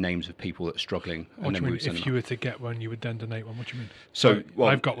we got some names of people that are struggling? What do you mean? If you were to get one, you would then donate one. What do you mean? So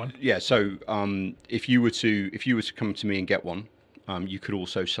I've got one. Yeah. So if you were to come to me and get one, you could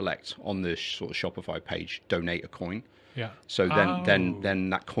also select on the sort of Shopify page, donate a coin. Yeah. So then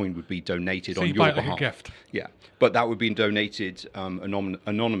that coin would be donated So on you your buy it behalf. like a gift. Yeah, but that would be donated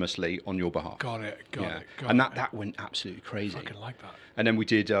anonymously on your behalf. Got it. And that went absolutely crazy. I fucking like that. And then we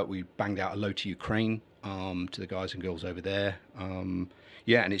banged out a load to Ukraine, to the guys and girls over there. And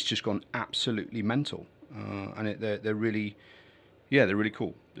it's just gone absolutely mental. And they're really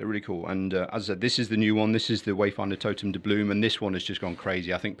cool. They're really cool. And as I said, this is the new one. This is the Wayfinder Totem de Bloom, and this one has just gone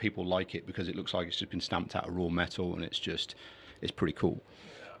crazy. I think people like it because it looks like it's just been stamped out of raw metal, and it's pretty cool.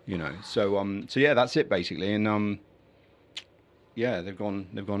 So yeah, that's it basically. And they've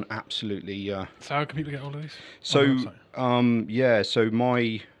gone absolutely. So how can people get hold of these? So I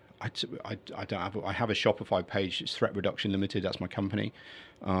have a Shopify page. It's Threat Reduction Limited. That's my company.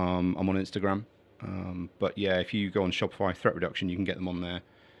 I'm on Instagram. But yeah, if you go on Shopify Threat Reduction, you can get them on there.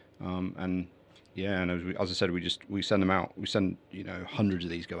 And as I said, we send them out. We send hundreds of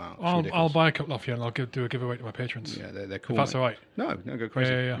these go out. I'll buy a couple off you, and I'll do a giveaway to my patrons. Yeah, they're cool. If that's all right. No, go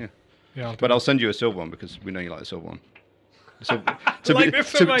crazy. Yeah. I'll send you a silver one because we know you like the silver one. To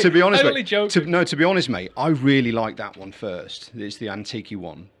be honest, I'm only joking. To be honest, mate, I really like that one first. It's the antique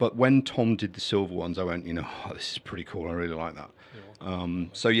one. But when Tom did the silver ones, I went, this is pretty cool. I really like that.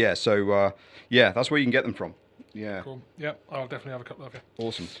 That's where you can get them from. Yeah. Cool. Yeah, I'll definitely have a couple of you.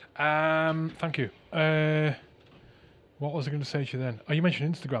 Awesome. Thank you. What was I going to say to you then? Oh, you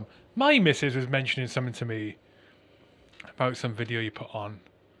mentioned Instagram. My missus was mentioning something to me about some video you put on.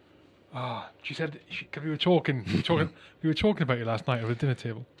 She said because we were talking about you last night over the dinner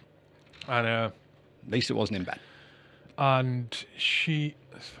table, and at least it wasn't in bed. And there's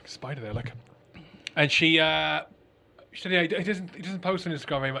a fucking spider there, and she He said, yeah, he doesn't post on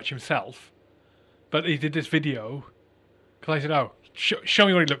Instagram very much himself, but he did this video. Because I said, oh, show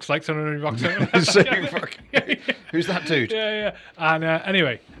me what he looks like. So he rocks out. So who's that dude? Yeah. And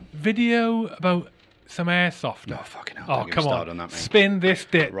anyway, video about some airsoft. No, fucking hell. Oh, Don't get come me started on. that, mate. Spin this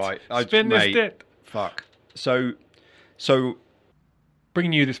dit. Right. Spin this mate, dit. Fuck. So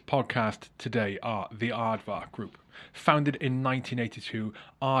Bringing you this podcast today are the Aardvark Group. Founded in 1982,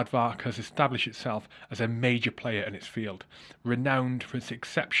 Aardvark has established itself as a major player in its field, renowned for its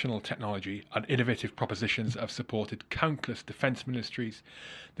exceptional technology and innovative propositions that have supported countless defence ministries,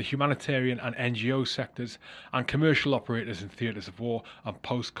 the humanitarian and NGO sectors, and commercial operators in theatres of war and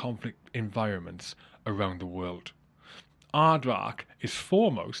post-conflict environments around the world. Aardvark is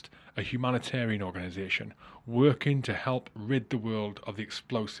foremost a humanitarian organisation working to help rid the world of the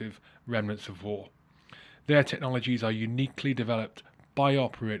explosive remnants of war. Their technologies are uniquely developed by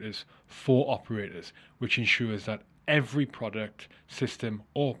operators for operators, which ensures that every product, system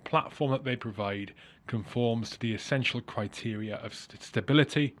or platform that they provide conforms to the essential criteria of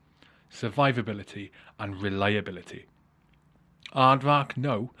stability, survivability and reliability. Aardvark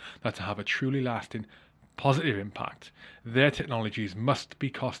know that to have a truly lasting positive impact, their technologies must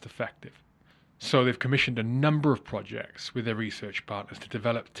be cost effective. So they've commissioned a number of projects with their research partners to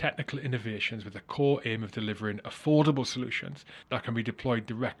develop technical innovations with the core aim of delivering affordable solutions that can be deployed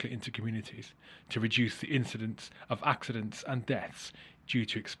directly into communities to reduce the incidence of accidents and deaths due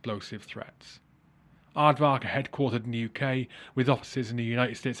to explosive threats. Aardvark are headquartered in the UK with offices in the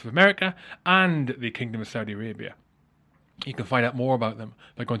United States of America and the Kingdom of Saudi Arabia. You can find out more about them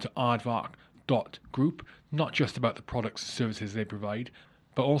by going to aardvark.group, not just about the products and services they provide,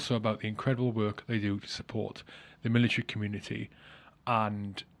 but also about the incredible work they do to support the military community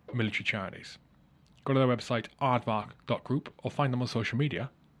and military charities. Go to their website, aardvark.group, or find them on social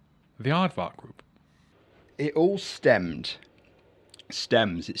media, the Aardvark Group. it all stems,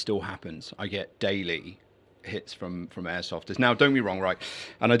 it still happens. I get daily hits from airsofters. Now, don't be wrong, right?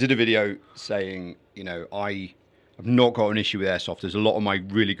 And I did a video saying, you know, I've not got an issue with airsofters. A lot of my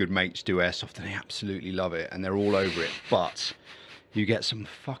really good mates do airsoft and they absolutely love it and they're all over it. But you get some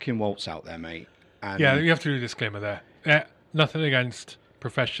fucking waltz out there, mate. And Yeah, you have to do a disclaimer there. Nothing against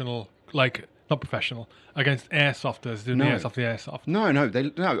professional, not professional, against airsofters doing No. the airsoft. No,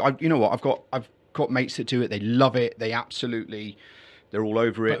 you know what? I've got mates that do it. They love it. They're all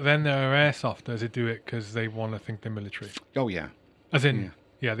over it. But then there are airsofters who do it because they want to think they're military. Oh yeah. As in,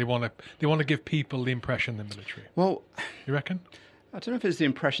 yeah, they want to give people the impression they're military. Well, You reckon? I don't know if it's the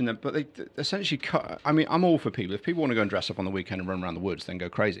impression that, but they essentially cut. I mean, I'm all for people. If people want to go and dress up on the weekend and run around the woods, then go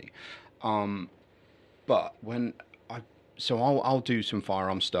crazy. But when I'll do some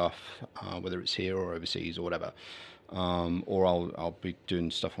firearm stuff, whether it's here or overseas or whatever, or I'll be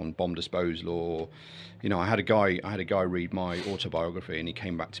doing stuff on bomb disposal, or, you know, I had a guy read my autobiography and he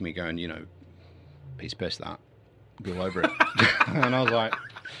came back to me going, you know, piece of piss that, be all over it, and I was like,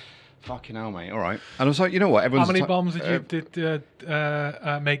 fucking hell, mate, all right. And I was like, you know what, How many bombs did you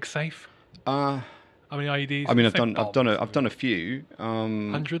make safe? How many IEDs? I mean, I've done a few.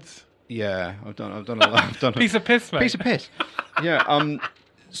 Hundreds. Yeah, I've done a lot. I've done Piece of piss, mate. Piece of piss. Yeah.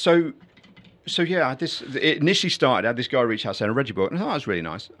 So yeah. It initially started. I had this guy reach out saying, "I read your book," and I thought that was really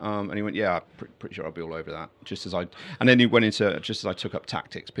nice. And he went, "Yeah, pretty sure I'll be all over that." And then he went into just as I took up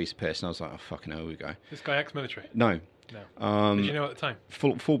tactics, piece of piss, and I was like, "Oh fucking hell, here we go." This guy ex-military. No. Did you know at the time?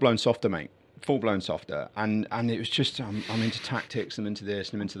 Full blown softer, mate. Full blown softer, and it was just I'm into tactics, I'm into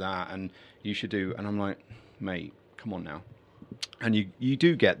this, and I'm into that, and you should do. And I'm like, mate, come on now. And you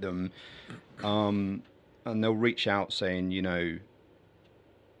do get them, and they'll reach out saying, you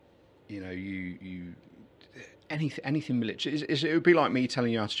anything military. It would be like me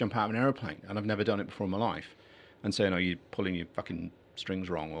telling you how to jump out of an aeroplane, and I've never done it before in my life, and saying, "Oh, you're pulling your fucking strings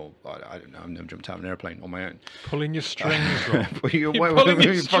wrong," or I don't know, I've never jumped out of an airplane on my own. Pulling your strings wrong. You're pulling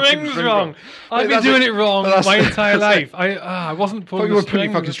your strings wrong. I've been doing it wrong my entire life. I wasn't pulling you the were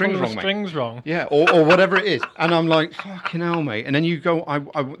pulling strings, fucking pulling strings the wrong, strings wrong. mate. Yeah, or whatever it is. And I'm like, fucking hell, mate. And then you go,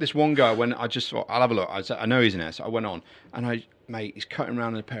 this one guy, when I just thought, I'll have a look. I know he's in there, so I went on, and mate, he's cutting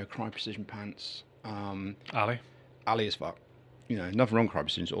around in a pair of Cry Precision pants. Ali as fuck. You know, nothing wrong with Cry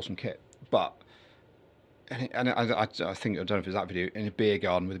Precision's awesome kit, but. And I think, I don't know if it's that video, in a beer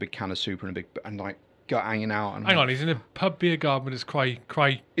garden with a big can of soup and like gut hanging out. And hang on, he's in a pub beer garden with his cry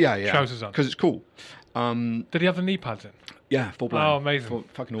trousers on. Because it's cool. Did he have the knee pads in? Yeah, full blown. Oh, amazing.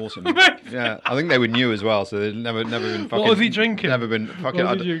 Fucking awesome. Yeah, I think they were new as well, so they'd never been fucking... What was he drinking? Never been fucking...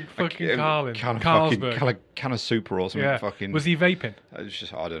 What did you fucking call him? Can of super or something. Yeah. Fucking... Was he vaping? It was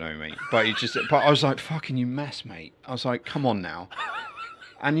just, I don't know, mate. But I was like, fucking you mess, mate. I was like, come on now.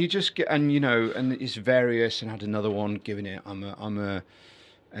 And you just get, and and it's various. And I had another one giving it. I'm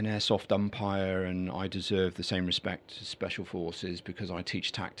an airsoft umpire, and I deserve the same respect as special forces because I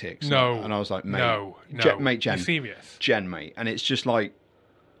teach tactics. No. And I was like, mate, No. mate, Jen, You're serious? Jen, mate, and it's just like,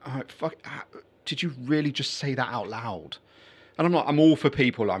 fuck. Did you really just say that out loud? And I'm like, I'm all for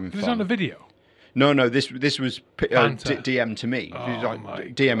people having fun. This is on a video. No, this was Banter. DM to me. Oh, He was my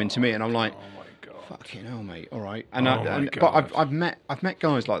like DMing to me, and I'm like, Oh my god. fucking hell, mate. All right. And, Oh my but God. I've met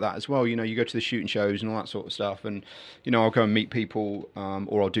guys like that as well. You go to the shooting shows and all that sort of stuff, and I'll go and meet people,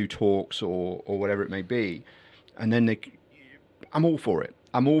 or I'll do talks or whatever it may be, and then I'm all for it.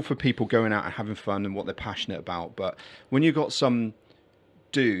 I'm all for people going out and having fun and what they're passionate about. But when you've got some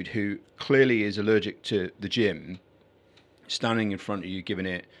dude who clearly is allergic to the gym standing in front of you giving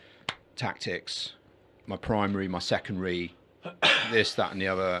it tactics, my primary, my secondary, this, that, and the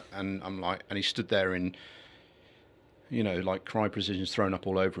other, and I'm like, and he stood there in, like cry precisions thrown up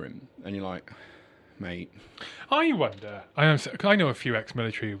all over him, and you're like, mate. I wonder. I know a few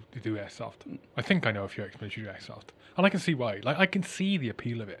ex-military who do airsoft. I think I know a few ex-military who do airsoft, and I can see why. Like, I can see the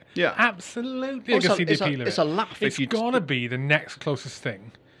appeal of it. Yeah. Absolutely. I Well, can see the appeal of it. it's a laugh if It's you- gotta be the next closest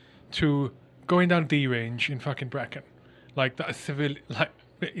thing to going down D range in fucking Brecon. Like that civil. Like,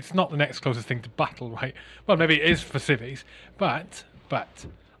 it's not the next closest thing to battle, right? Well, maybe it is for civvies, but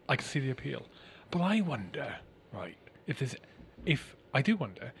I can see the appeal. But I wonder, right? I do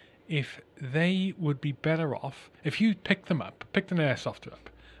wonder if they would be better off if you picked an airsofter up,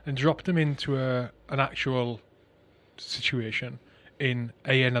 and dropped them into an actual situation in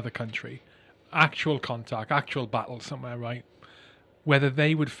another country, actual contact, actual battle somewhere, right? Whether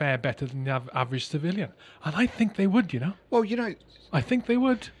they would fare better than the average civilian. And I think they would, Well, I think they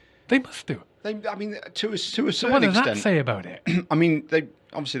would. They must do. I mean, to a So what certain does that extent. say about it? I mean, they're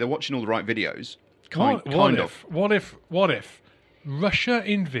watching all the right videos. Kind of. What if Russia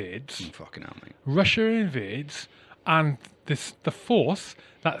invades? Fucking hell, mate. Russia invades, and the force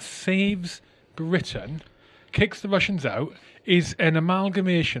that saves Britain, kicks the Russians out, is an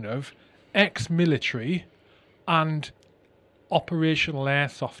amalgamation of ex-military and operational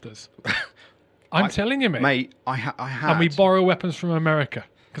airsofters. I'm telling you, Mate, I had. And we borrow weapons from America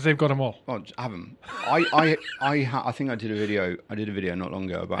because they've got them all. Oh, I haven't. I think I did a video. I did a video not long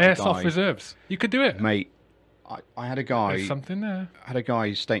ago about a Airsoft guy. reserves. You could do it. Mate, I had a guy. There's something there. Had a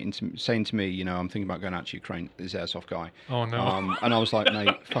guy saying to me, I'm thinking about going out to Ukraine. This airsoft guy. Oh no. And I was like, mate,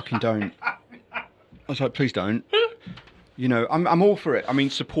 fucking don't. I was like, please don't. I'm all for it. I mean,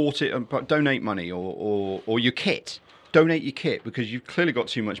 support it, but donate money or your kit. Donate your kit because you've clearly got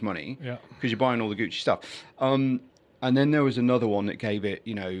too much money. Yeah. Because you're buying all the Gucci stuff. And then there was another one that gave it,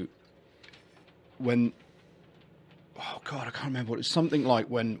 when. Oh God, I can't remember. It's something like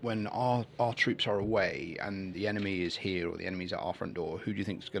when our troops are away and the enemy is here or the enemy's at our front door. Who do you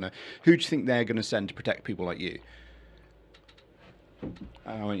think they're gonna send to protect people like you? And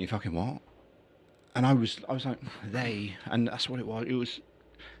I went, you fucking what? And I was like, they, and that's what it was.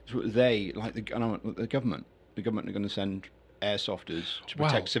 It was they, like and I went, the government. The government are going to send airsofters to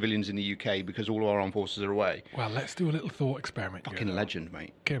protect civilians in the UK because all our armed forces are away. Well, let's do a little thought experiment. Fucking here, legend,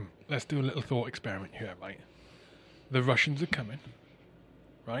 mate. Kim, let's do a little thought experiment here, right? The Russians are coming,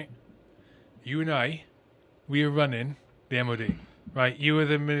 right? You and I, we are running the MOD, right? You are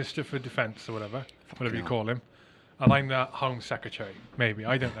the Minister for Defence or whatever you call him. And I'm the Home Secretary, maybe.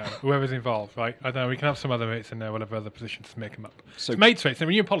 I don't know. Whoever's involved, right? I don't know. We can have some other mates in there, whatever other positions to make them up. So it's mates rates. I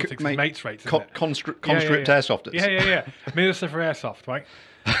mean, you're in politics, it's mates rates. Conscript airsofters. Yeah. Minister for Airsoft, right?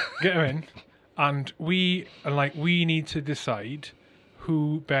 Get them in. And we need to decide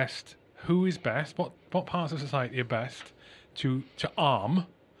who is best, what parts of society are best to arm,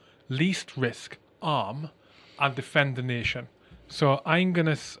 least risk, arm, and defend the nation. So I'm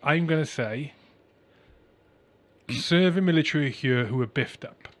gonna say serving military here who are biffed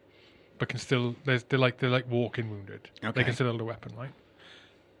up, but can still they're like walking wounded. Okay. They can still hold a weapon, right?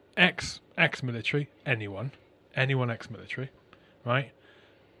 Ex-military, anyone ex-military, right?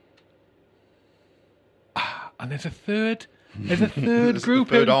 And there's a third group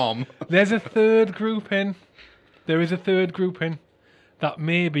third in. arm. There's a third group in. There is a third group in that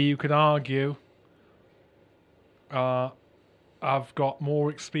maybe you could argue I've got more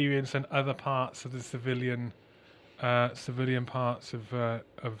experience than other parts of the civilian parts of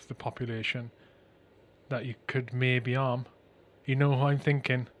the population that you could maybe arm. You know who I'm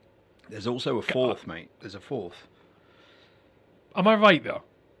thinking? There's also a fourth, mate. There's a fourth. Am I right though?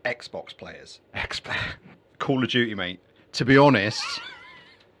 Xbox players. Xbox. Call of Duty, mate. To be honest,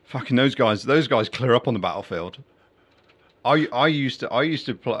 fucking those guys clear up on the battlefield. I used to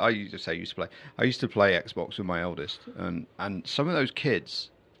play. I used to say used to play. I used to play Xbox with my eldest, and some of those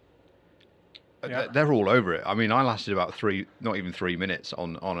kids, Yeah. they're all over it. I mean, I lasted about not even 3 minutes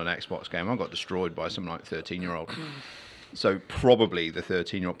on an Xbox game. I got destroyed by some like 13-year-old. So probably the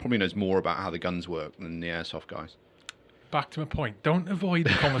 13-year-old probably knows more about how the guns work than the airsoft guys. Back to my point. Don't avoid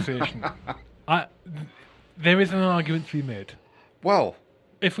the conversation. There is an argument to be made. Well,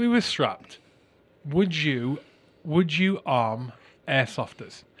 If we were strapped, would you arm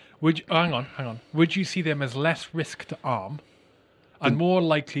airsofters? Hang on. Would you see them as less risk to arm and more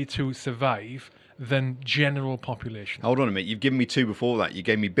likely to survive than general population? hold on a minute. You've given me two before that. You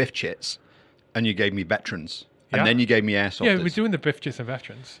gave me biff chits, and you gave me veterans, Yeah. and then you gave me airsofters. Yeah, we're doing the BIFJIS and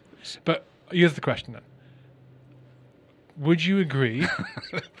veterans. But here's the question then. Would you agree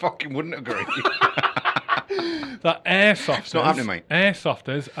Fucking wouldn't agree. that airsofters, not happening, mate.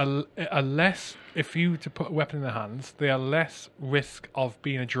 Airsofters are less, if you to put a weapon in their hands, they are less risk of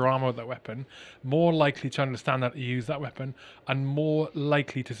being a drama with that weapon, more likely to understand how to use that weapon, and more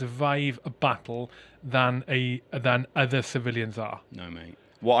likely to survive a battle than other civilians are. No, mate.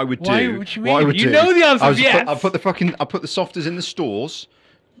 What I would do? Why would you what I mean? would You do, know the answer I is yes. I put the softers in the stores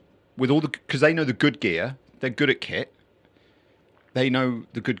with all the, because they know the good gear. They're good at kit. They know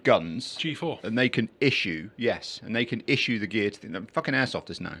the good guns. G4. And they can issue, and they can issue the gear to the fucking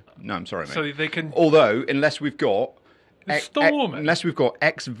airsofters now. No, I'm sorry, mate. So they can. Although, unless we've got Storming.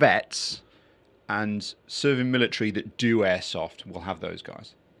 ex-vets and serving military that do airsoft, we'll have those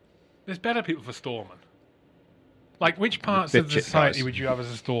guys. There's better people for storeman. Like, which parts The of the chip society guys. would you have as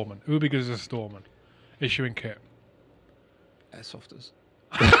a storeman? Who would be good as a storeman? Issuing kit. Airsofters.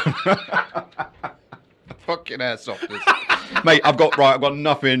 Fucking airsofters. Mate, I've got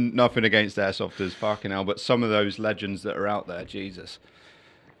nothing against airsofters, fucking hell, but some of those legends that are out there, Jesus.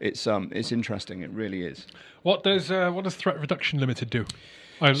 It's interesting, it really is. What does Threat Reduction Limited do?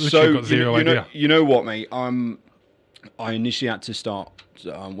 I literally got zero idea. You know what, mate? I initially had to start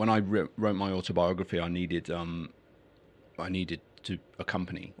when I wrote my autobiography. I needed to a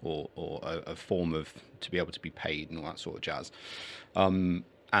company or a form of to be able to be paid and all that sort of jazz.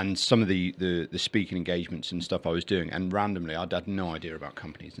 And some of the speaking engagements and stuff I was doing, and randomly I'd had no idea about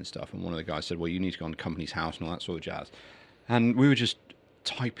companies and stuff. And one of the guys said, "Well, you need to go on Companies House and all that sort of jazz." And we were just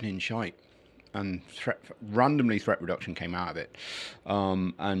typing in shite, and randomly threat reduction came out of it.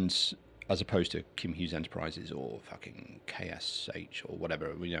 And as opposed to Kim Hughes Enterprises or fucking KSH or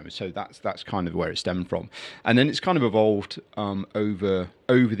whatever, So that's kind of where it stemmed from, and then it's kind of evolved over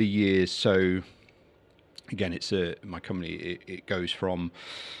the years. So again, it's my company. It goes from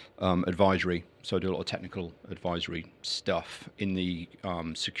advisory, so I do a lot of technical advisory stuff in the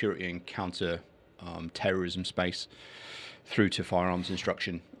security and counter terrorism space, through to firearms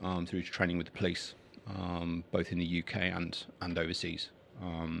instruction, through to training with the police, both in the UK and overseas.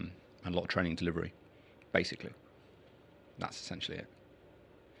 And a lot of training delivery, basically. That's essentially it.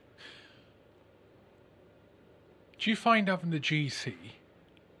 Do you find having the GC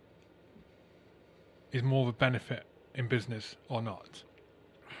is more of a benefit in business or not?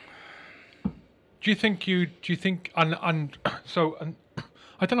 Do you think and I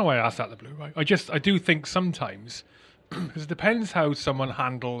don't know why I asked that out of the blue, right? I do think sometimes, because it depends how someone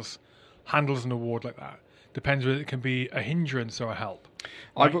handles an award like that. Depends whether it can be a hindrance or a help.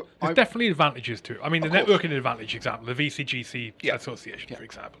 Right? There's definitely advantages to it. I mean, the networking advantage example, the VCGC Association, for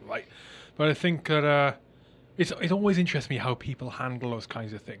example, right? But I think that it always interests me how people handle those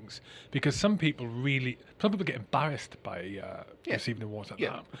kinds of things, because some people get embarrassed by receiving awards like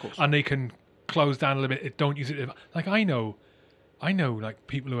that, of course. and they can close down a little bit. Don't use it. Like I know like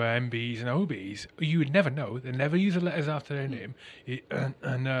people who are MBs and OBs, you would never know. They never use the letters after their name,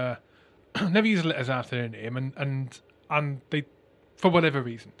 and never use the letters after their name, and they, for whatever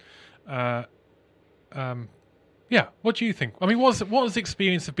reason. What do you think? I mean, what was the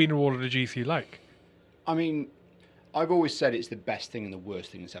experience of being awarded a GC like? I mean, I've always said it's the best thing and the worst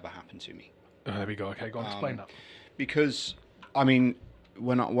thing that's ever happened to me. Oh, there we go. Okay, go on, explain that. Because, I mean,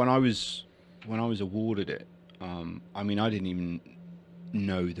 when I was awarded it, I mean, I didn't even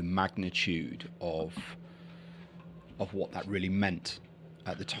know the magnitude of what that really meant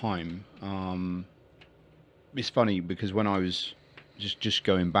at the time. It's funny because when I was just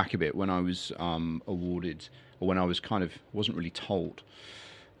going back a bit, when I was awarded, or when I was wasn't really told,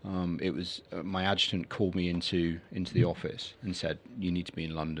 it was my adjutant called me into the office and said, "You need to be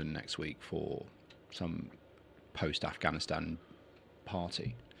in London next week for some post-Afghanistan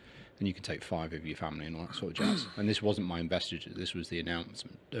party, and you can take 5 of your family and all that sort of jazz." And this wasn't my investiture; this was the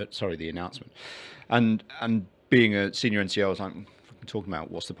announcement. The announcement. And being a senior NCO, I was like, talking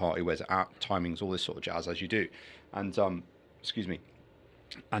about what's the party, where's it at, timings, all this sort of jazz, as you do. And excuse me.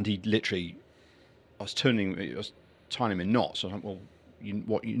 And he literally, I was tying him in knots. So I was like,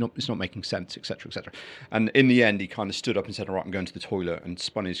 well, it's not making sense, etc., etc. And in the end, he kind of stood up and said, all right, I'm going to the toilet, and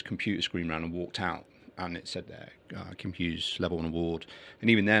spun his computer screen around and walked out. And it said there, Kim Hughes level 1 award. And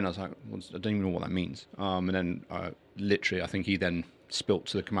even then, I was like, well, I don't even know what that means. And then literally, I think he then spilt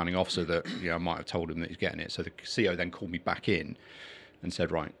to the commanding officer that I might have told him that he's getting it. So the CO then called me back in and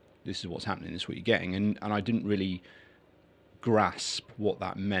said, right, this is what's happening, this is what you're getting. And I didn't really grasp what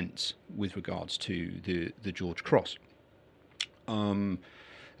that meant with regards to the George Cross. And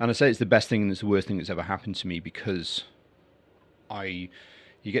I say it's the best thing and it's the worst thing that's ever happened to me, because you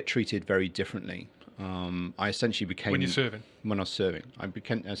get treated very differently. I essentially became... When you're serving? When I was serving. I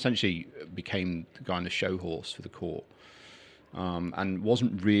essentially became the guy in the show horse for the Corps, and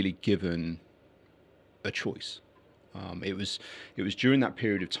wasn't really given a choice. It was during that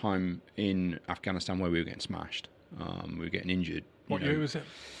period of time in Afghanistan where we were getting smashed. We were getting injured. What year was it?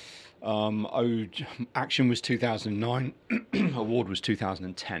 Action was 2009. Award was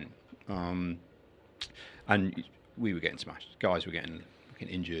 2010. And we were getting smashed. Guys were getting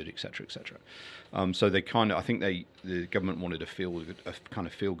injured, etc., etc. So they kind of, I think the government wanted a kind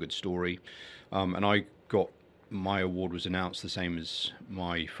of feel good story, and I got my award was announced the same as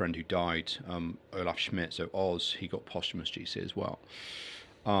my friend who died, Olaf Schmidt. So Oz, he got posthumous GC as well,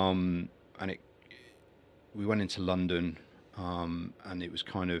 and we went into London, and it was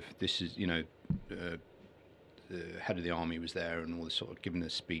kind of, this is, the head of the army was there and all this sort of giving the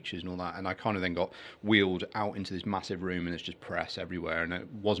speeches and all that, and I kind of then got wheeled out into this massive room and there's just press everywhere, and I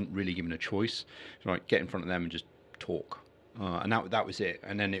wasn't really given a choice. So like, get in front of them and just talk, and that was it.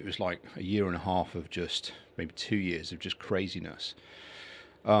 And then it was like a year and a half of just, maybe 2 years of just craziness.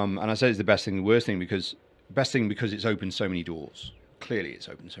 And I say it's the best thing, the worst thing, because it's opened so many doors. Clearly it's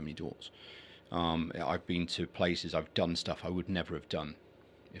opened so many doors. I've been to places, I've done stuff I would never have done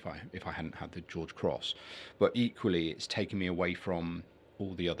if I hadn't had the George Cross. But equally, it's taken me away from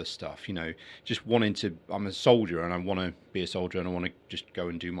all the other stuff, just wanting to, I'm a soldier and I want to be a soldier and I want to just go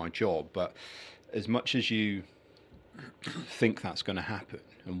and do my job. But as much as you think that's going to happen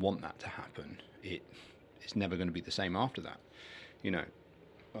and want that to happen, it's never going to be the same after that,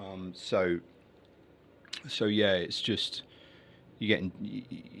 so yeah, it's just, you're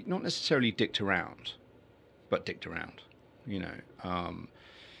getting, not necessarily dicked around, but dicked around,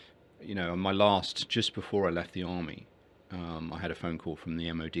 on my last, just before I left the army, I had a phone call from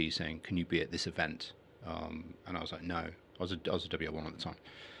the MOD saying, can you be at this event? And I was like, no. I was a WO1 at the time.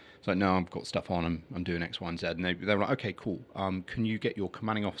 It's like, no, I've got stuff on, I'm doing X, Y, and Z. And they were like, okay, cool. Can you get your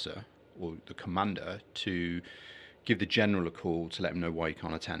commanding officer or the commander to give the general a call to let him know why you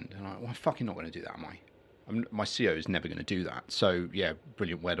can't attend? And I'm like, well, I'm fucking not going to do that, am I? My CO is never going to do that. So, yeah,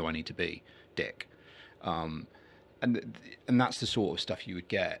 brilliant. Where do I need to be? Dick. And that's the sort of stuff you would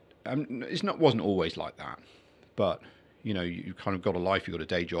get. Wasn't always like that, but you kind of got a life, you got a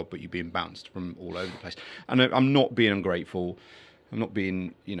day job, but you're being bounced from all over the place. And I'm not being ungrateful, I'm not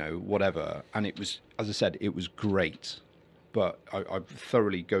being whatever. And it was, as I said, it was great, but I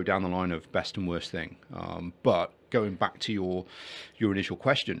thoroughly go down the line of best and worst thing. But going back to your initial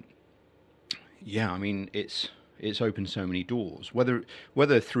question, yeah, I mean it's opened so many doors,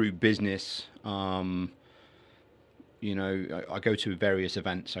 whether through business. I go to various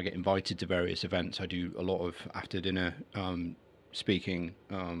events. I get invited to various events. I do a lot of after dinner speaking,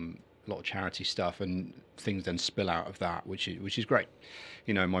 a lot of charity stuff, and things then spill out of that, which is great.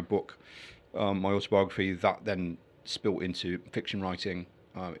 My book, my autobiography, that then spilt into fiction writing,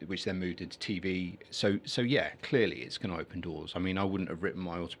 which then moved into TV. So yeah, clearly it's going to open doors. I mean, I wouldn't have written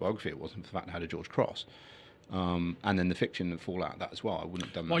my autobiography if it wasn't for the fact I had a George Cross, and then the fiction and fall out of that as well. I wouldn't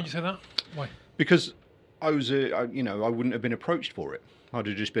have done that. Why did you say that? Why? Because I wouldn't have been approached for it. I'd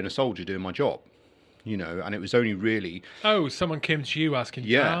have just been a soldier doing my job, and it was only really... Oh, someone came to you asking...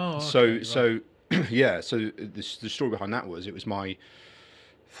 Yeah, oh, okay, so yeah, so the story behind that was, it was my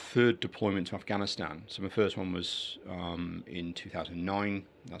third deployment to Afghanistan. So my first one was in 2009.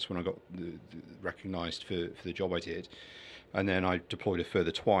 That's when I got recognised for the job I did. And then I deployed a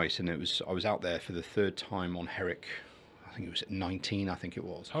further twice, and I was out there for the third time on Herrick. I think it was at 19, I think it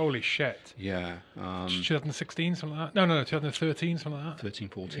was. Holy shit. Yeah. 2016, something like that? No, 2013, something like that? 13,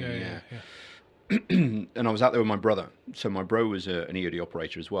 14, yeah. And I was out there with my brother. So my bro was an EOD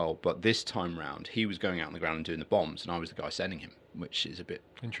operator as well. But this time round, he was going out on the ground and doing the bombs, and I was the guy sending him, which is a bit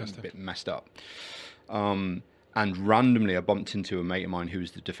messed up. And randomly, I bumped into a mate of mine who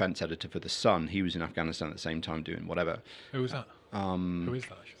was the defence editor for The Sun. He was in Afghanistan at the same time doing whatever. Who was that? Who is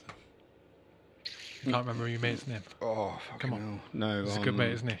that, I should say? You can't remember your mate's name. Oh, fucking hell. No. He's a good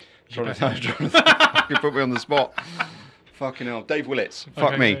mate, isn't he? Trying to you put me on the spot. Fucking hell. Dave Willits.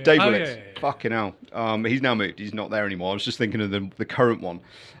 Fuck me. yeah. Dave Oh, Willits. yeah. Fucking hell. He's now moved. He's not there anymore. I was just thinking of the current one.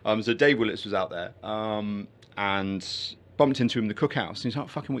 So Dave Willits was out there and bumped into him in the cookhouse. And he's like,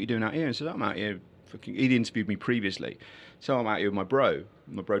 fucking, what are you doing out here? And I said, I'm out here. Fucking, he'd interviewed me previously. So I'm out here with my bro.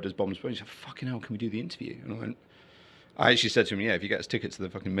 My bro does Bombs. He said, fucking hell, can we do the interview? And I actually said to him, yeah, if you get us tickets to the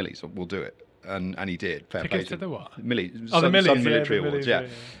fucking Millies, we'll do it. And he did. Fair Tickets play to the what? Millies. Oh, the Millies, Sun yeah, Military the Awards, Millies,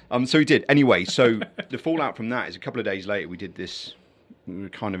 yeah. So he did. Anyway, so the fallout from that is a couple of days later, we did this, we were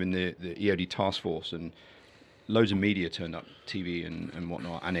kind of in the EOD task force, and loads of media turned up, TV and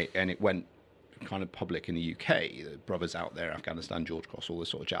whatnot, and it went kind of public in the UK, the brothers out there, Afghanistan, George Cross, all this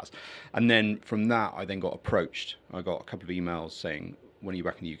sort of jazz. And then from that, I then got approached. I got a couple of emails saying, when are you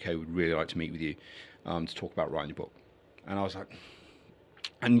back in the UK, we'd really like to meet with you to talk about writing a book. And I was like,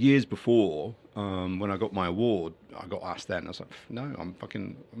 and years before, when I got my award, I got asked then, I was like, no, I'm not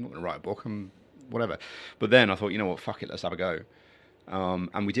going to write a book, I'm whatever. But then I thought, you know what, fuck it, let's have a go.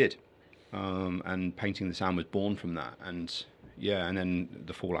 And we did. And Painting the Sand was born from that. And yeah, and then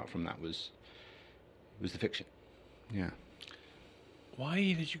the fallout from that was the fiction. Yeah. Why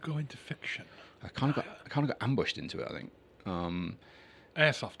did you go into fiction? I kind of got ambushed into it, I think.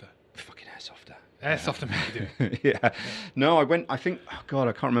 Airsofter. Fucking airsofter. Airsofter made you do it. Yeah. No, I think, oh God,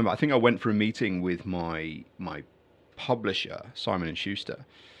 I can't remember. I think I went for a meeting with my publisher, Simon & Schuster,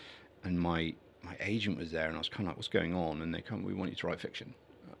 and my agent was there, and I was kind of like, what's going on? And we want you to write fiction.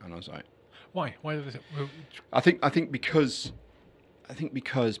 And I was like, why? Why did it? I think because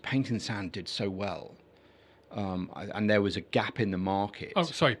Painting the Sand did so well, and there was a gap in the market. Oh,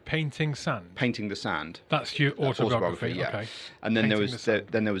 sorry, Painting Sand. Painting the Sand. That's your autobiography. Yeah. Okay. And then Painting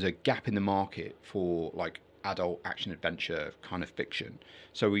there was a gap in the market for like adult action adventure kind of fiction.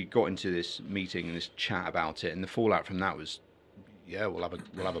 So we got into this meeting and this chat about it, and the fallout from that was, yeah, we'll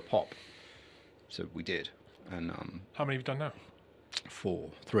have a pop. So we did. And how many have you done now?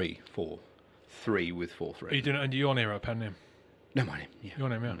 Three with 4 Are you doing it under your name or a pen name? No, my name. Yeah. Your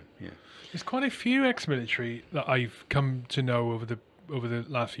name, yeah. Yeah. There's quite a few ex-military that I've come to know over the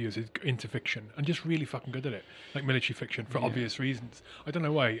last few years is into fiction and just really fucking good at it, like military fiction for obvious reasons. I don't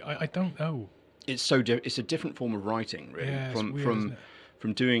know why. I don't know. It's it's a different form of writing, really. Yeah, it's weird, isn't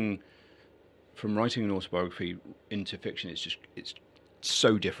it? From writing an autobiography into fiction. It's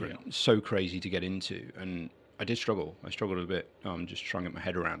so different, so crazy to get into, and I did struggle. I struggled a bit, just trying to get my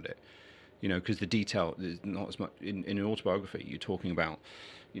head around it. You know, because the detail is not as much in an autobiography. You're talking about,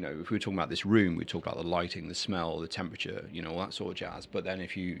 you know, if we were talking about this room, we talk about the lighting, the smell, the temperature, you know, all that sort of jazz. But then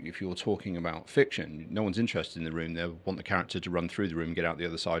if you're talking about fiction, no one's interested in the room. They want the character to run through the room, get out the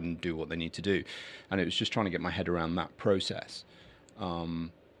other side, and do what they need to do. And it was just trying to get my head around that process.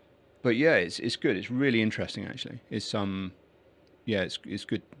 But yeah, it's good. It's really interesting, actually. It's it's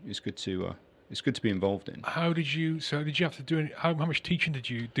good. It's good to be involved in. How did you? So did you have to do? How much teaching did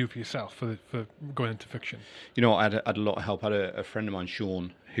you do for yourself for going into fiction? You know, I had a lot of help. I had a friend of mine,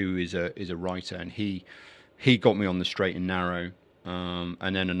 Sean, who is a writer, and he got me on the straight and narrow.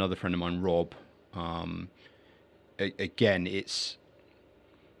 And then another friend of mine, Rob. Again, it's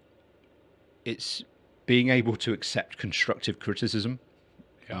being able to accept constructive criticism.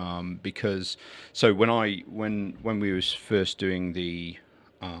 Yeah. Because so when we was first doing the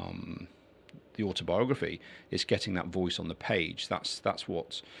autobiography, it's getting that voice on the page. That's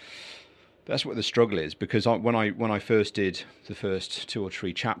what the struggle is. Because when I first did the first 2 or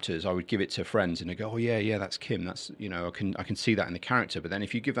 3 chapters, I would give it to friends and they go, oh yeah, that's Kim. That's, you know, I can see that in the character. But then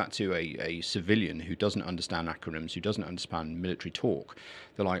if you give that to a civilian who doesn't understand acronyms, who doesn't understand military talk,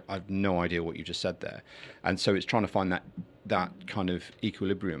 they're like, I've no idea what you just said there. And so it's trying to find that kind of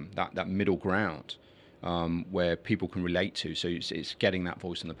equilibrium, that middle ground. Where people can relate to, so it's getting that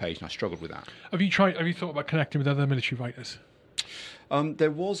voice on the page, and I struggled with that. Have you thought about connecting with other military writers?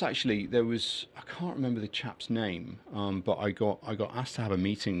 There was I can't remember the chap's name, but I got asked to have a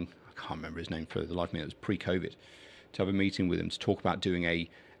meeting. I can't remember his name for the life of me. It was pre-COVID. To have a meeting with him to talk about doing a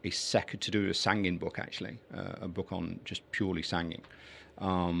Sangin book, actually, a book on just purely Sangin,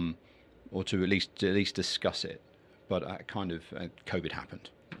 or to at least discuss it. But COVID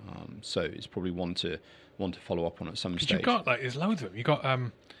happened. So it's probably one to follow up on at some stage. You've got there's loads of them. You've got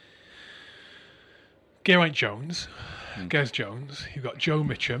Geraint Jones, Gez Jones. You've got Joe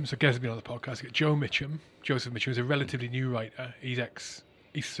Mitchum. So Gez has been on the podcast. You've got Joe Mitchum. Joseph Mitchum is a relatively new writer. He's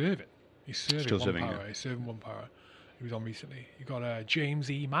serving. He's serving Still one serving, power. yeah. He's serving one power. He was on recently. You've got James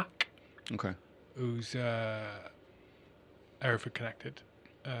E. Mack. Okay. Who's Hereford connected.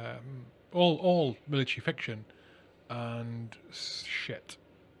 All military fiction and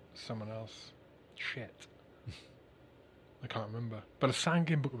someone else. shit. I can't remember. But a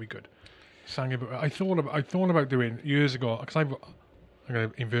Sangin book would be good. Sangin book. I thought about doing years ago, because I'm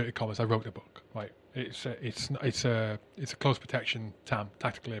going to inverted commas. I wrote a book. Right. It's a close protection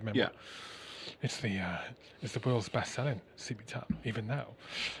tactical aid memoir. Yeah. It's the world's best selling CB TAM even now.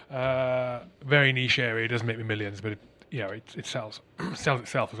 Very niche area. It doesn't make me millions, but it sells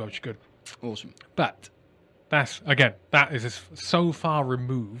itself as well, which is good. Awesome. But that is so far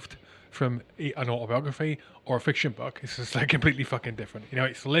removed from an autobiography or a fiction book. It's just like completely fucking different.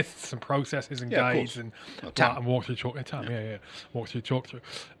 It's lists and processes and guides and walk through talk through. Walk through talk through.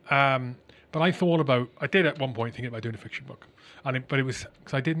 But I did at one point thinking about doing a fiction book, but it was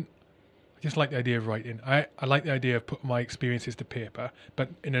because I just like the idea of writing. I like the idea of putting my experiences to paper, but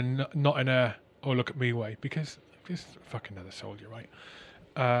not in a oh look at me way, because I'm just fucking another soldier, right?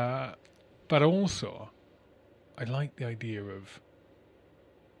 But also, I like the idea of.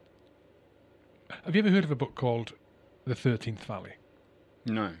 Have you ever heard of a book called The 13th Valley?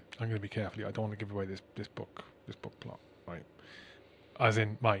 No. I'm going to be careful here. I don't want to give away this book plot, right? As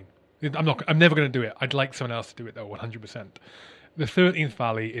in mine. I'm never going to do it. I'd like someone else to do it though, 100%. The 13th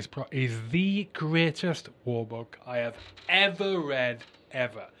Valley is the greatest war book I have ever read,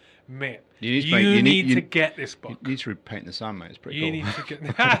 ever. Mate, you need to get this book. You need to read Paint in the Sand, mate. It's pretty cool. You need to get...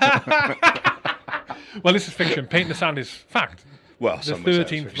 Well, this is fiction. Paint in the Sand is fact. Well, the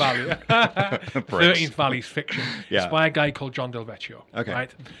 13th Valley. The 13th Valley's fiction. Yeah. It's by a guy called John Del Vecchio. Okay.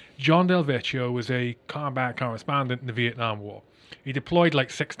 Right? John Del Vecchio was a combat correspondent in the Vietnam War. He deployed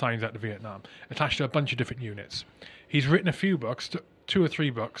like 6 times out to Vietnam, attached to a bunch of different units. He's written a few books, 2 or 3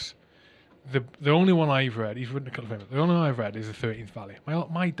 books. The only one I've read, he's written a couple of them. The only one I've read is the 13th Valley.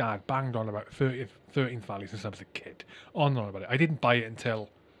 My dad banged on about 13th Valley since I was a kid. On and on about it. I didn't buy it until,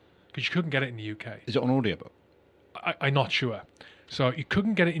 because you couldn't get it in the UK. Is it on audiobook? I'm not sure. So you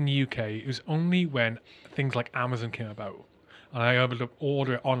couldn't get it in the UK. It was only when things like Amazon came about. And I able to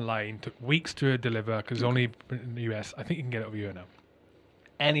order it online. Took weeks to deliver because it's only in the US. I think you can get it over here now.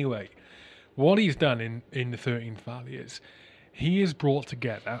 Anyway, what he's done in the 13th Valley is he has brought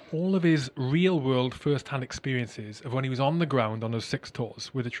together all of his real-world first-hand experiences of when he was on the ground on those 6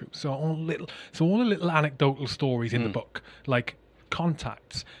 tours with the troops. So all the little anecdotal stories in the book, like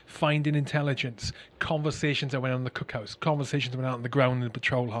contacts, finding intelligence, conversations that went on in the cookhouse, conversations that went out on the ground in the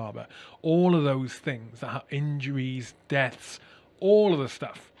patrol harbour, all of those things that have injuries, deaths, all of the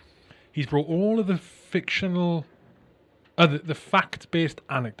stuff. He's brought all of the fictional, the fact-based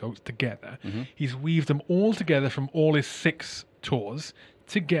anecdotes together. He's weaved them all together from all his 6 tours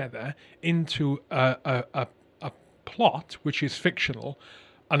together into a plot which is fictional.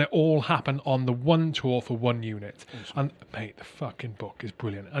 And it all happened on the one tour for one unit. Awesome. And, mate, the fucking book is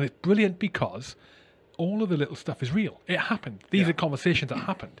brilliant. And it's brilliant because all of the little stuff is real. It happened. These are conversations that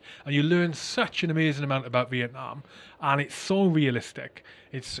happened. And you learn such an amazing amount about Vietnam. And it's so realistic.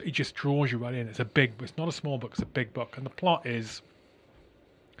 It just draws you right in. It's not a small book, it's a big book. And the plot is,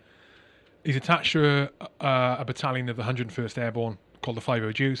 he's attached to a battalion of the 101st Airborne called the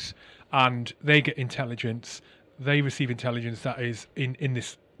 50 Deuce. And they get intelligence. They receive intelligence that is in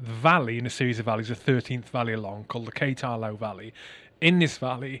this valley, in a series of valleys, the 13th valley along, called the Khe Ta Lo Valley. In this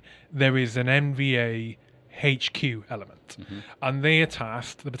valley, there is an NVA HQ element. And the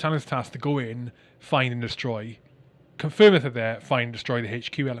battalion's tasked to go in, find and destroy, confirm if they're there, find and destroy the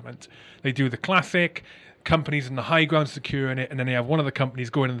HQ element. They do the classic, companies in the high ground securing it, and then they have one of the companies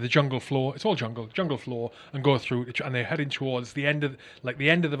going into the jungle floor. It's all jungle floor, and go through, and they're heading towards the end of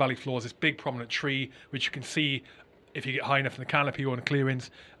the valley floor is this big prominent tree, which you can see if you get high enough in the canopy or in the clearings,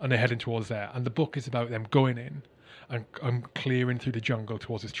 and they're heading towards there. And the book is about them going in and clearing through the jungle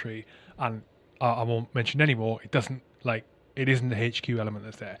towards this tree. And I won't mention any more. It isn't the HQ element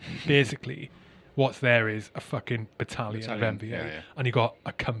that's there. Basically, what's there is a fucking battalion of MVA, and you got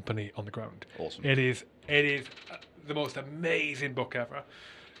a company on the ground. Awesome. It is the most amazing book ever,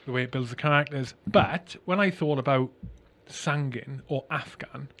 the way it builds the characters. But when I thought about Sangin or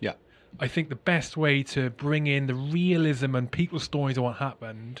Afghan, I think the best way to bring in the realism and people's stories of what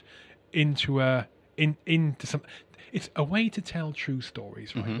happened into some. It's a way to tell true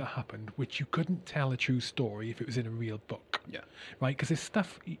stories, right, that happened, which you couldn't tell a true story if it was in a real book. Yeah. Right? Because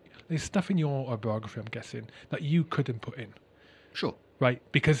there's stuff in your autobiography, I'm guessing, that you couldn't put in. Sure. Right?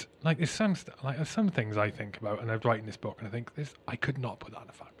 Because there's some things I think about, and I'm writing this book, and I think I could not put that in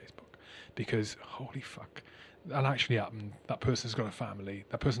a fact-based book. Because, holy fuck, that actually happened. That person's got a family.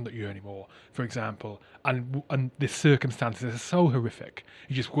 That person not you anymore, for example. And the circumstances are so horrific,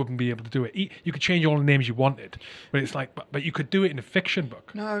 you just wouldn't be able to do it. You could change all the names you wanted, but it's like, but you could do it in a fiction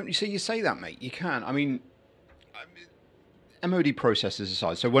book. No, you say that, mate. You can. I mean, MOD processes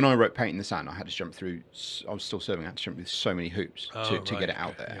aside, so when I wrote Painting the Sand, I had to jump through. I was still serving. I had to jump through so many hoops to get it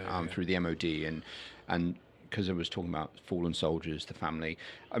out there through the MOD and because I was talking about fallen soldiers, the family.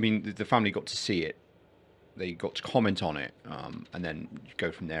 I mean, the family got to see it. They got to comment on it, and then you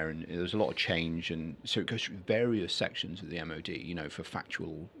go from there. And there's a lot of change, and so it goes through various sections of the MOD. You know, for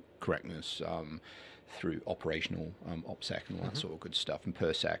factual correctness. Through operational OPSEC and all that sort of good stuff, and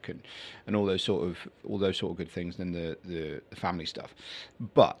PERSEC and all those sort of good things, and then the family stuff.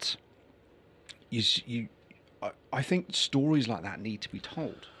 But I think stories like that need to be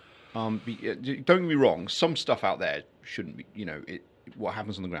told. Don't get me wrong, some stuff out there shouldn't be. You know, what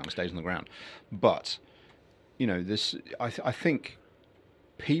happens on the ground stays on the ground. But you know, I think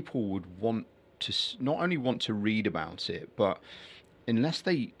people would want to not only want to read about it, but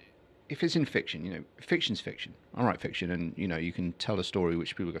if it's in fiction, you know, fiction's fiction. I write fiction, and you know, you can tell a story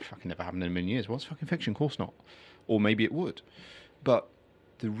which people go, fucking never happened in a million years. Well, it's fucking fiction, of course not. Or maybe it would. But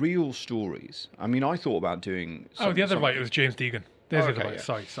the real stories. I mean, I thought about doing. The other writer was James Deegan. There's the other writer.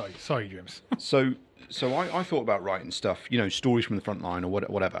 Yeah. Sorry, James. So I thought about writing stuff, you know, stories from the front line or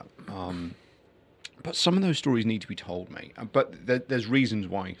whatever. But some of those stories need to be told, mate. But there's reasons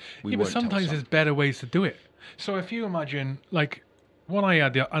why we won't. But sometimes there's better ways to do it. So if you imagine, like. What I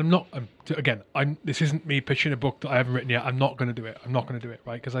had, this isn't me pitching a book that I haven't written yet. I'm not going to do it.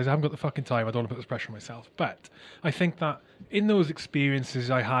 Right? Because I haven't got the fucking time. I don't want to put this pressure on myself. But I think that in those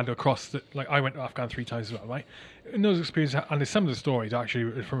experiences I had across I went to Afghan 3 times as well, right? In those experiences, and some of the stories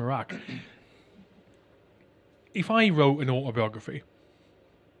actually from Iraq. If I wrote an autobiography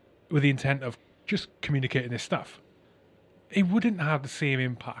with the intent of just communicating this stuff, it wouldn't have the same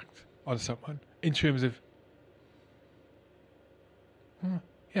impact on someone in terms of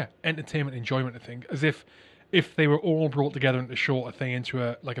entertainment, enjoyment, I think, as if they were all brought together into a shorter thing, into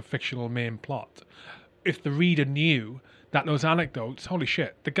a fictional main plot. If the reader knew that those anecdotes, holy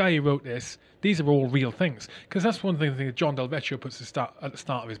shit, the guy who wrote this, these are all real things. Because that's one thing that John Del Vecchio puts at the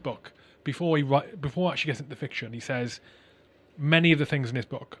start of his book. Before actually gets into fiction, he says, many of the things in this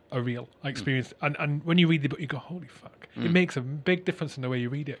book are real. I experienced, and when you read the book, you go, holy fuck. It makes a big difference in the way you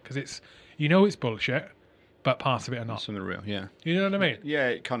read it, because it's bullshit, but parts of it are not. Something real, yeah. You know what I mean? Yeah,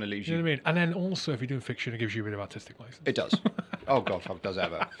 it kind of leaves you. You know what I mean? And then also, if you're doing fiction, it gives you a bit of artistic license. It does. Oh god, fuck, does it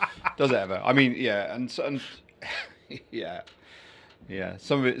ever? Does it ever? I mean, yeah, and yeah.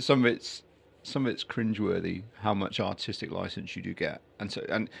 Some of it's cringeworthy how much artistic license you do get,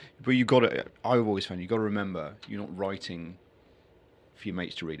 but you got to. I've always found you got to remember you're not writing for your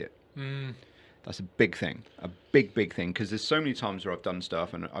mates to read it. That's a big thing, a big thing, because there's so many times where I've done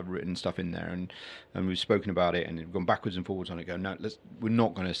stuff and I've written stuff in there and we've spoken about it and we've gone backwards and forwards on it. We're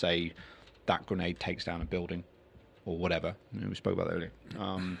not going to say that grenade takes down a building or whatever. You know, we spoke about that earlier.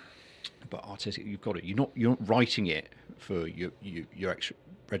 But artistic, you've got it. You're not writing it for your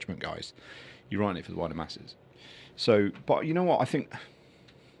ex-regiment guys. You're writing it for the wider masses. So, but you know what? I think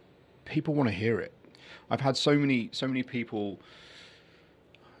people want to hear it. I've had so many people.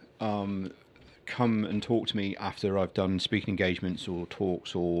 Come and talk to me after I've done speaking engagements or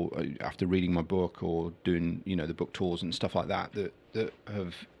talks, or after reading my book or doing, you know, the book tours and stuff like that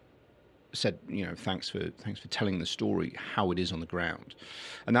have said, you know, thanks for telling the story how it is on the ground.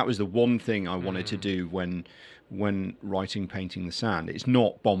 And that was the one thing I wanted to do when writing Painting the Sand. It's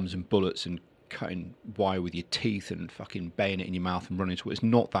not bombs and bullets and cutting wire with your teeth and fucking bayonet in your mouth and running to it. It's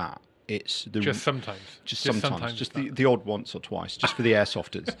not that. It's just sometimes. Just the odd once or twice, just for the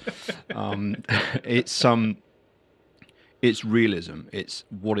airsofters. It's realism. It's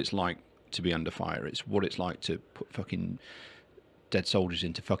what it's like to be under fire. It's what it's like to put fucking dead soldiers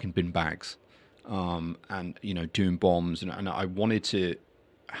into fucking bin bags, and you know, doing bombs. And I wanted to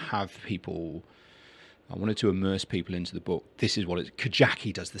have people. I wanted to immerse people into the book. This is what it's.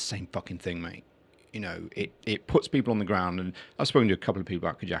 Kajaki does the same fucking thing, mate. You know, it puts people on the ground, and I've spoken to a couple of people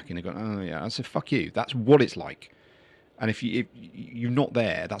about Kajaki, and they've gone, oh yeah, I said, fuck you, that's what it's like. And if you're not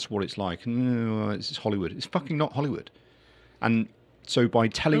there, that's what it's like. No, it's Hollywood. It's fucking not Hollywood. And so by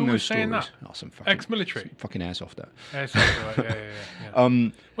telling those stories, some fucking ex-military, some fucking airsofter. Airsofter,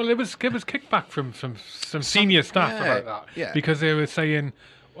 yeah. Well, it was kickback from some senior staff about that, because they were saying,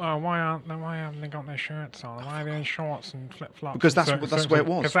 well, why haven't they got their shirts on? Why are they in shorts and flip flops? Because that's the way it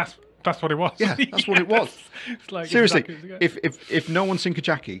was. That's what it was. Yeah, that's what it was. It's like, seriously, if no one's seen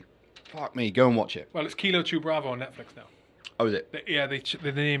Kajaki, fuck me, go and watch it. Well, it's Kilo 2 Bravo on Netflix now. Oh, is it?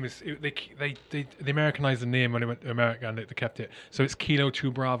 The name is they Americanized the name when it went to America, and they kept it. So it's Kilo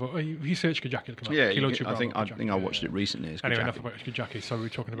 2 Bravo. If you search Kajaki, it'll come up. Yeah, Kilo 2 Bravo. I think I watched it recently. Anyway, enough about Kajaki. So we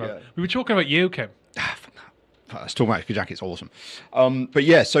were talking about you, Kim. Fuck that. Let's talk about Kajaki. It's awesome. But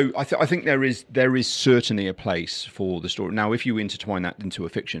yeah, so I think there is certainly a place for the story. Now, if you intertwine that into a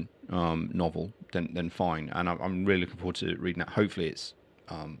fiction novel, then fine. And I'm really looking forward to reading that. Hopefully, it's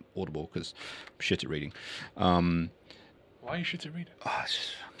Audible because I'm shit at reading. Why are you shit at reading? I'm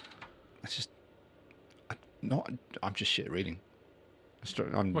just shit at reading.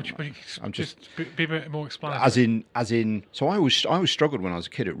 I'm just be a bit more explanatory. As in. So I always struggled when I was a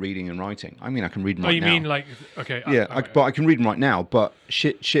kid at reading and writing. I mean, I can read right now. Oh, you mean like okay? Yeah, but I can read them right now. But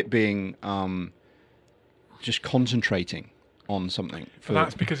shit being just concentrating on something.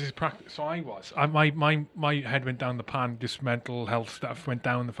 That's because it's practice. So my head went down the pan. Just mental health stuff went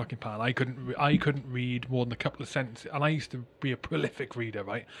down the fucking pan. I couldn't read more than a couple of sentences, and I used to be a prolific reader,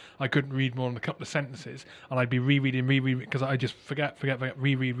 right? I couldn't read more than a couple of sentences, and I'd be rereading because I just forget,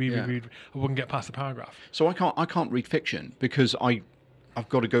 reread. I wouldn't get past the paragraph. So I can't read fiction because I've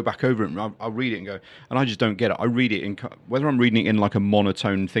got to go back over it. And I'll read it and go, and I just don't get it. I read it in whether I'm reading it in like a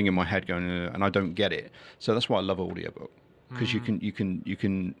monotone thing in my head going, and I don't get it. So that's why I love audiobook. Because you can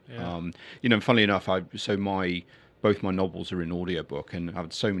funnily enough, both my novels are in audiobook, and I've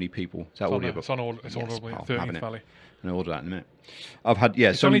had so many people. Is that audiobook? It's Audible. 13th Valley. And I'll order that in a minute. I've had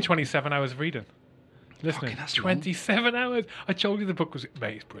It's only 27 hours of reading. Listening. That's 27 hours. I told you the book was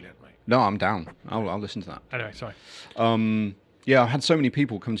it's brilliant, mate. No, I'm down. I'll listen to that. Anyway, sorry. I've had so many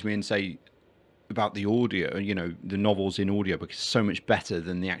people come to me and say about the audio, the novels in audiobook is so much better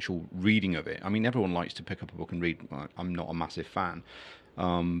than the actual reading of it. I mean, everyone likes to pick up a book and read. I'm not a massive fan.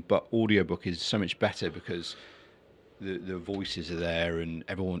 But audiobook is so much better because the voices are there and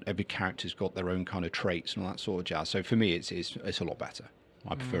every character's got their own kind of traits and all that sort of jazz. So for me, it's a lot better.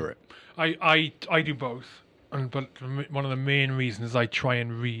 I prefer it. I do both. But one of the main reasons I try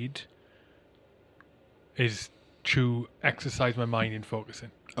and read is to exercise my mind in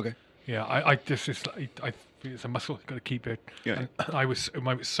focusing. Okay. Yeah, I it's a muscle. Got to keep it. Yeah. And I was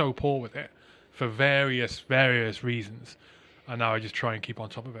so poor with it for various reasons, and now I just try and keep on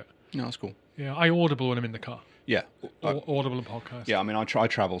top of it. No, that's cool. Yeah, I Audible when I'm in the car. Yeah, Audible and podcast. Yeah, I mean, I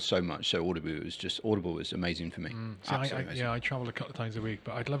travel so much, so Audible was amazing for me. I travel a couple of times a week,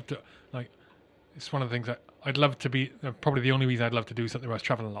 but I'd love to It's one of the things that I'd love to be. Probably the only reason I'd love to do something where I was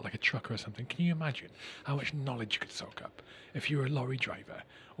traveling a lot, like a trucker or something. Can you imagine how much knowledge you could soak up if you were a lorry driver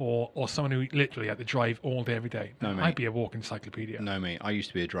or someone who literally had to drive all day every day? No, mate. I'd be a walking encyclopedia. No, mate. I used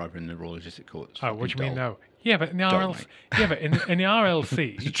to be a driver in the Royal Logistic Corps. Oh, what do you mean now? Yeah, but in the RLC, in the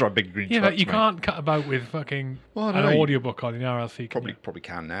RLC, just drive big green yeah, trucks, but you mate. can't cut about with fucking an audiobook on the RLC. Probably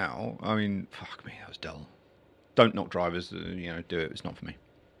can now. I mean, fuck me, that was dull. Don't knock drivers. Do it. It's not for me.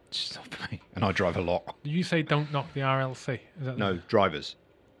 It's just not for me. And I drive a lot. Did you say don't knock the RLC? Is that No, drivers.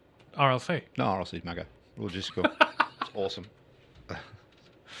 RLC? No, RLC's mega. Logistical. It's awesome.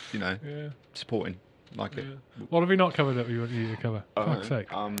 Yeah. Supporting. Like it. What have we not covered that we want you to cover? Fuck's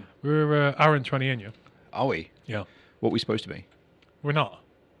sake. Um, We're hour and 20 in, yeah? Are we? Yeah. What are we supposed to be? We're not.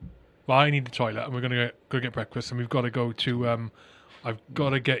 Well, I need the toilet, and we're going to go get breakfast, and we've got to go to... I've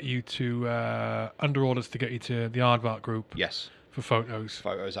got to get you to... under orders to get you to the Aardvark group. Yes. For photos.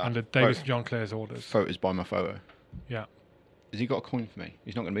 Photos out. Under Davis and John Clare's orders. Photos by my photo. Yeah. Has he got a coin for me?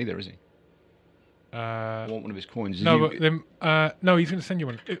 He's not going to be there, is he? I want one of his coins. No, no, he's going to send you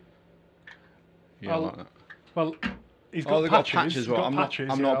one. Yeah, I like that. Well, he's got got patches as well. I'm not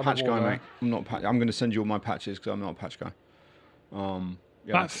a patch guy, mate. I'm going to send you all my patches because I'm not a patch guy.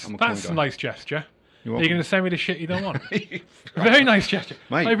 That's a nice gesture. You're Are you going to send me the shit you don't want? Very nice gesture.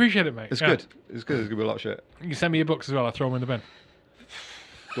 Mate, I appreciate it, mate. It's good. It's good. There's going to be a lot of shit. You can send me your books as well. I'll throw them in the bin.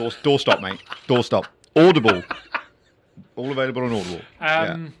 Doorstop, mate. Doorstop. Audible. All available on Audible.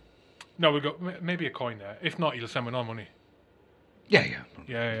 No, we've got maybe a coin there. If not, you'll send one on, won't you?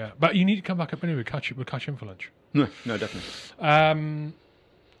 Yeah. But you need to come back up anyway. We'll catch him for lunch. No, definitely.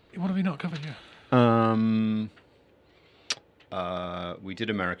 What have we not covered yet? We did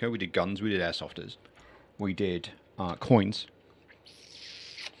America. We did guns. We did airsofters. We did coins.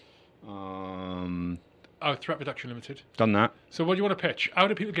 Threat Reduction Limited. Done that. So what do you want to pitch? How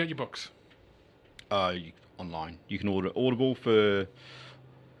do people get your books? Online. You can order Audible for...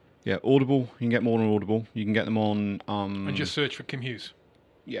 Yeah, Audible. You can get more on Audible. You can get them on... and just search for Kim Hughes.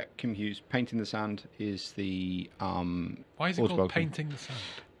 Yeah, Kim Hughes. Painting the Sand is the... Why is it called Painting the Sand?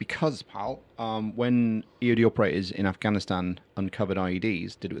 Because, pal, when EOD operators in Afghanistan uncovered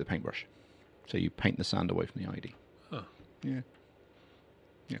IEDs, did it with a paintbrush. So you paint the sand away from the IED. Huh. Yeah.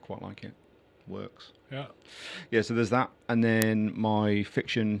 Yeah, quite like it. Works. Yeah. Yeah, so there's that. And then my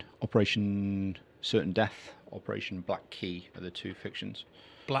fiction, Operation Certain Death, Operation Black Key are the two fictions.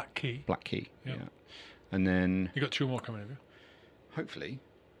 Black Key? Black Key, yeah. And then... You got two more coming, have you? Hopefully.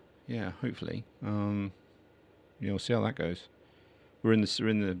 Yeah, hopefully. We'll see how that goes. We're in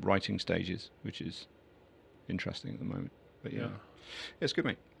the writing stages, which is interesting at the moment. But yeah, it's good,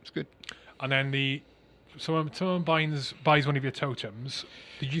 mate. It's good. And then so when someone buys one of your totems,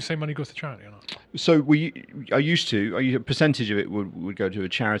 did you say money goes to charity or not? So a percentage of it would go to a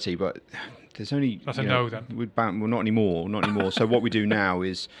charity, but there's only that's a no then. Well, not anymore. So what we do now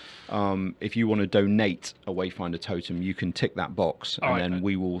is, if you want to donate a Wayfinder totem, you can tick that box, and then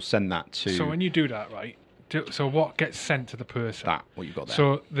we will send that to. So when you do that, right? So what gets sent to the person? What you've got there.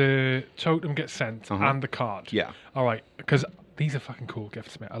 So the totem gets sent and the card. Yeah. All right, because these are fucking cool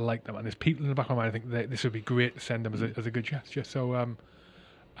gifts, mate. I like them, and there's people in the back of my mind. I think this would be great to send them as a good gesture. So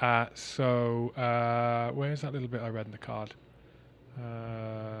where's that little bit I read in the card?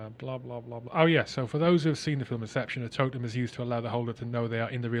 Blah blah blah blah. Oh yeah. So for those who have seen the film Inception, a totem is used to allow the holder to know they are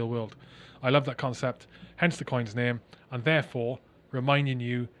in the real world. I love that concept. Hence the coin's name, and therefore reminding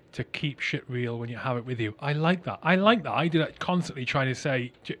you to keep shit real when you have it with you. I like that. I do that constantly, trying to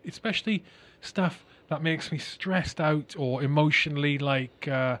say, especially stuff that makes me stressed out or emotionally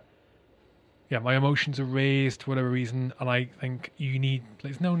my emotions are raised for whatever reason, and I think you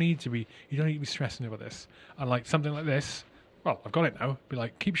don't need to be stressing over this. And like something like this, well, I've got it now. Be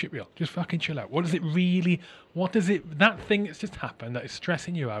like, keep shit real. Just fucking chill out. That thing that's just happened that is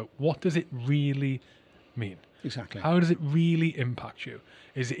stressing you out, what does it really mean? Exactly. How does it really impact you?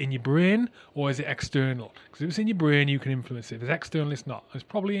 Is it in your brain or is it external? Because if it's in your brain, you can influence it. If it's external, it's not. It's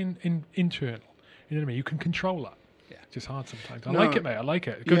probably internal. You know what I mean? You can control that. Yeah. It's just hard sometimes. I like it, mate. I like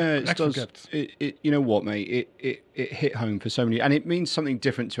it. Good, it does. Gifts. You know what, mate? It hit home for so many, and it means something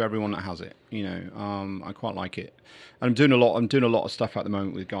different to everyone that has it. You know, I quite like it. And I'm doing a lot of stuff at the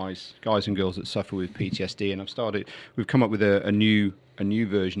moment with guys and girls that suffer with PTSD, and we've come up with a new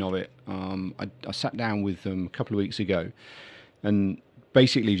version of it. I sat down with them a couple of weeks ago, and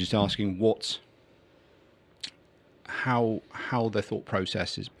basically just asking how their thought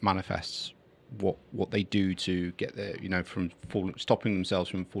process manifests, what they do to get there, from stopping themselves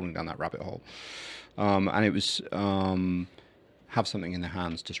from falling down that rabbit hole. And it was have something in their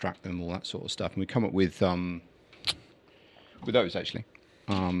hands, distract them, all that sort of stuff. And we come up with those actually.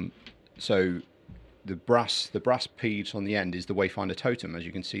 So the brass piece on the end is the Wayfinder totem, as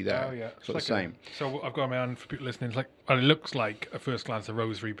you can see there. Oh yeah, it's got the same. So I've got my hand for people listening. It looks like at first glance a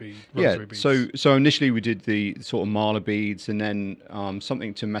rosary bead. Beads. So initially we did the sort of mala beads, and then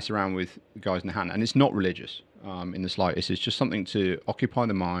something to mess around with the guys in the hand. And it's not religious in the slightest. It's just something to occupy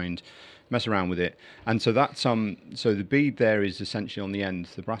the mind, mess around with it. And so that's so the bead there is essentially on the end.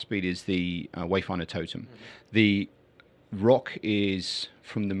 The brass bead is the Wayfinder totem. Mm-hmm. The rock is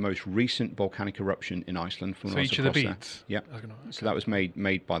from the most recent volcanic eruption in Iceland. From each of the beads? Yeah. Okay. So that was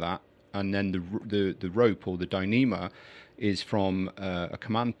made by that. And then the rope, or the Dyneema, is from a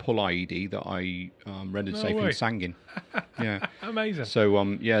command pull IED that I rendered safe in Sangin. Yeah. Amazing.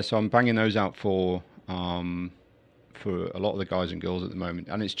 So so I'm banging those out for a lot of the guys and girls at the moment,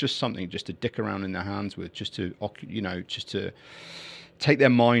 and it's just something just to dick around in their hands with, just to take their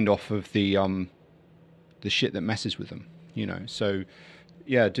mind off of the shit that messes with them. So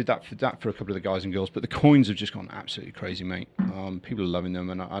yeah, did that for a couple of the guys and girls, but the coins have just gone absolutely crazy, mate. People are loving them,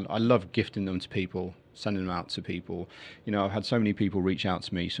 and I love gifting them to people, sending them out to people. I've had so many people reach out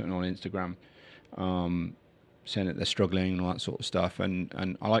to me, certainly on Instagram, saying that they're struggling and all that sort of stuff,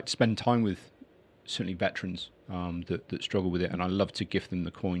 and I like to spend time with certainly veterans that struggle with it, and I love to gift them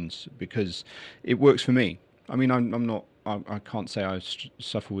the coins because it works for me. I mean, I can't say I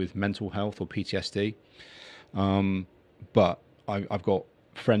suffer with mental health or PTSD, but I've got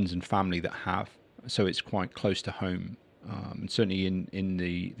friends and family that have, so it's quite close to home. And certainly in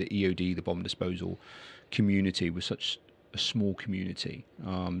the EOD, the bomb disposal community, was such a small community,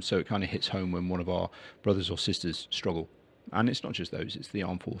 so it kind of hits home when one of our brothers or sisters struggle. And it's not just those, it's the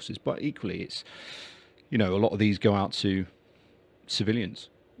armed forces, but equally it's, a lot of these go out to civilians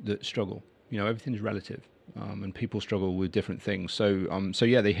that struggle. Everything's relative. And people struggle with different things. So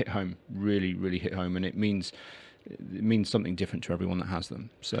yeah, they hit home, really, really hit home, and it means something different to everyone that has them.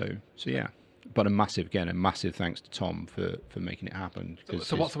 So yeah, but a massive thanks to Tom for making it happen.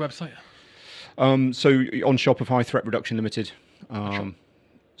 So what's the website? So on Shopify, Threat Reduction Limited.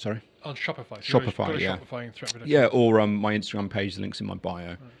 Sorry? On Shopify. Shopify, yeah. Shopify and Threat Reduction. Yeah, or my Instagram page, the link's in my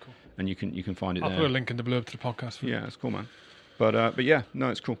bio. Oh, cool. And you can find it there. I'll put a link in the blurb to the podcast for you. Yeah, it's cool, man. But yeah, no,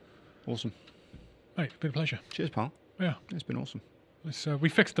 it's cool. Awesome. Mate, it's been a pleasure. Cheers, pal. Yeah. It's been awesome. We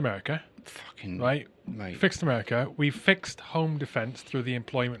fixed America. Fucking right, mate. Fixed America. We fixed home defence through the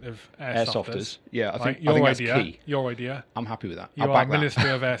employment of airsofters. Yeah, I think that's key. Your idea. I'm happy with that. You are Minister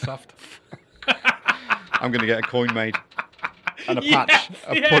of Airsoft. I'm going to get a coin made. and a patch,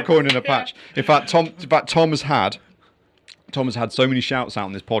 a coin and a patch. In fact, Tom has had so many shouts out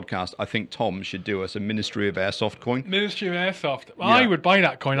on this podcast. I think Tom should do us a Ministry of Airsoft coin. Ministry of Airsoft. Well, I would buy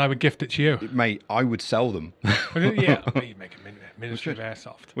that coin. I would gift it to you. Mate, I would sell them. Yeah, you'd make a Ministry of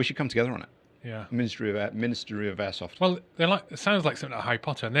Airsoft. We should come together on it. Yeah. Ministry of Airsoft. Well, it sounds like something like Harry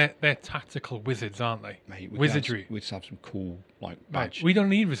Potter, and they're tactical wizards, aren't they? Mate, wizardry. We'd have some cool badge. Mate, we don't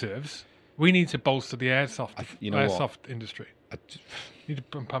need reserves. We need to bolster the airsoft industry. Need to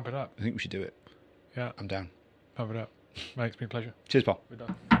pump it up. I think we should do it. Yeah, I'm down. Pump it up. Mate, it's been a pleasure. Cheers, pal. We're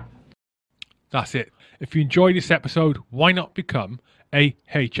done. That's it. If you enjoyed this episode, why not become a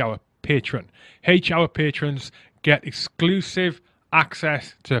H-Hour patron? H-Hour patrons get exclusive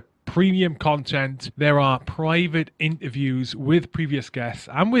access to premium content. There are private interviews with previous guests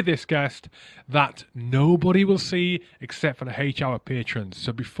and with this guest that nobody will see except for the H-Hour patrons.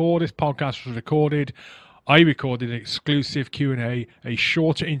 So before this podcast was recorded, I recorded an exclusive Q&A, a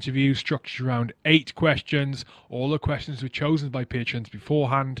shorter interview structured around 8 questions. All the questions were chosen by patrons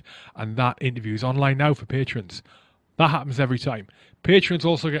beforehand, and that interview is online now for patrons. That happens every time. Patrons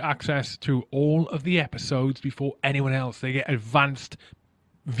also get access to all of the episodes before anyone else. They get advanced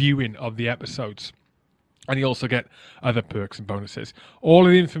viewing of the episodes. And you also get other perks and bonuses. All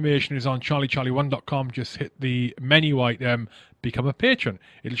of the information is on charliecharlie1.com. Just hit the menu item, become a patron.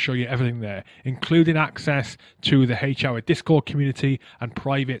 It'll show you everything there, including access to the H-Hour Discord community and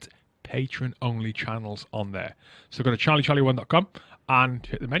private patron-only channels on there. So go to charliecharlie1.com and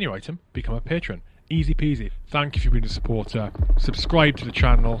hit the menu item, become a patron. Easy peasy. Thank you for being a supporter. Subscribe to the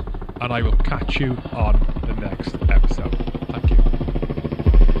channel, and I will catch you on the next episode.